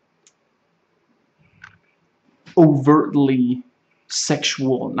overtly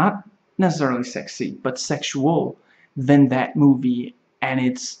sexual, not necessarily sexy, but sexual than that movie, and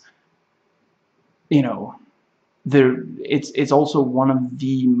it's, you know, it's also one of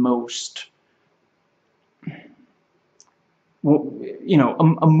the most, you know,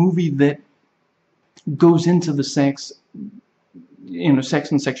 a movie that goes into the sex, you know,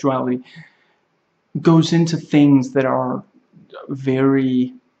 sex and sexuality, goes into things that are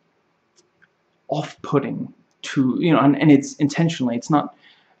very off-putting to, you know, and it's intentionally, it's not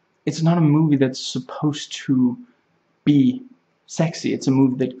a movie that's supposed to be sexy. It's a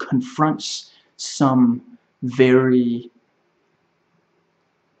movie that confronts some very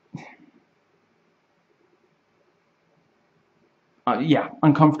yeah,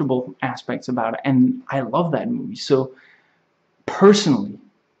 uncomfortable aspects about it, and I love that movie. So personally,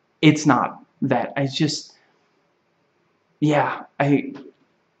 it's not that. I just, yeah, I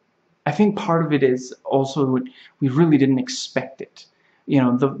think part of it is also we really didn't expect it. You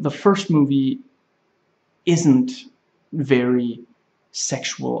know, the first movie isn't very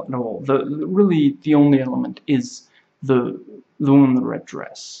sexual at all. Really the only element is the woman in the red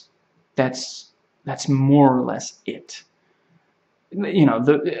dress. That's more or less it. You know,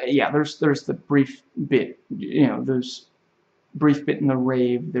 yeah, there's the brief bit, you know, there's brief bit in the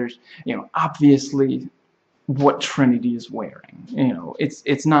rave, there's, you know, obviously what Trinity is wearing, you know,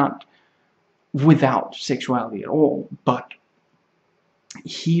 it's not without sexuality at all, but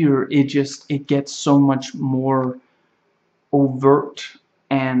here it gets so much more overt,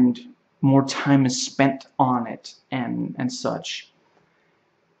 and more time is spent on it, and such.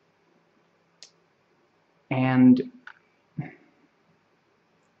 And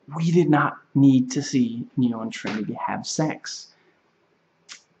we did not need to see Neo and Trinity have sex.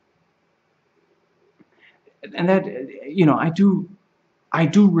 And that, you know, I do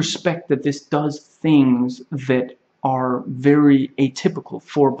respect that this does things that are very atypical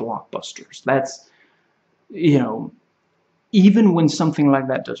for blockbusters. That's, you know, even when something like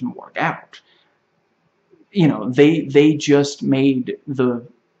that doesn't work out, you know, they just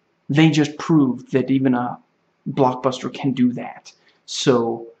proved that even a blockbuster can do that.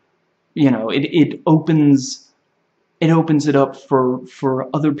 So, you know, it opens it up for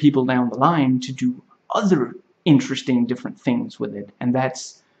other people down the line to do other interesting different things with it, and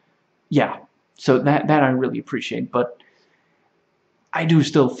that's, yeah, so that I really appreciate. But I do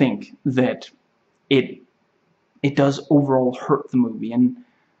still think that it does overall hurt the movie. And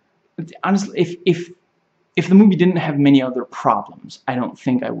honestly, if the movie didn't have many other problems, I don't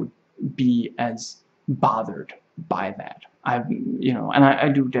think I would be as bothered by that. You know, and I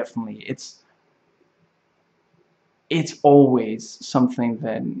do definitely, it's always something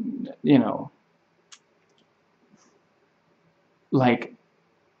that, you know, like,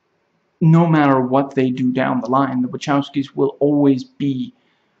 no matter what they do down the line, the Wachowskis will always be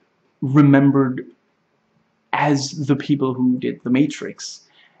remembered as the people who did The Matrix.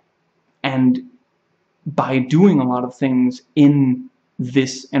 And by doing a lot of things in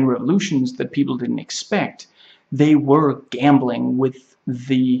this and Revolutions that people didn't expect, they were gambling with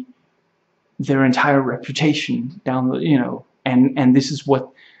their entire reputation down the, you know, and this is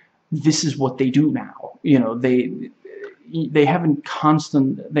what they do now. You know, they haven't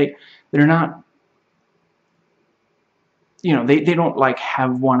they're not, you know, they don't like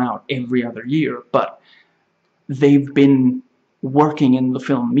have one out every other year, but they've been working in the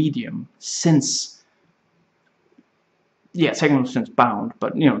film medium since, yeah, technically since Bound,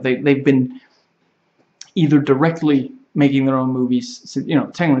 but, you know, they've been either directly making their own movies, you know,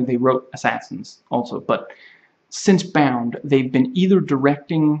 technically they wrote Assassins also, but since Bound, they've been either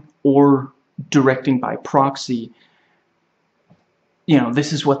directing or directing by proxy. You know,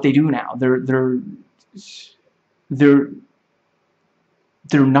 this is what they do now. They're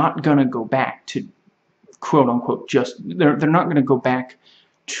not gonna go back to, quote unquote, just they're not gonna go back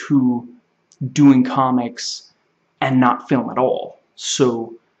to doing comics and not film at all.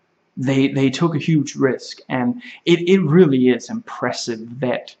 So they took a huge risk, and it really is impressive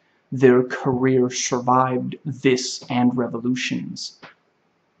that their career survived this and Revolutions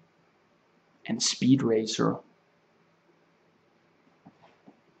and Speed Racer.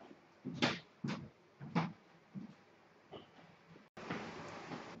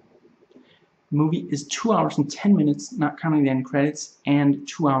 The movie is 2 hours and 10 minutes, not counting the end credits, and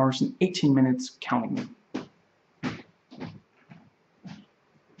 2 hours and 18 minutes counting them.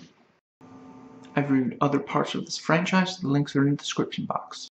 I've reviewed other parts of this franchise. The links are in the description box.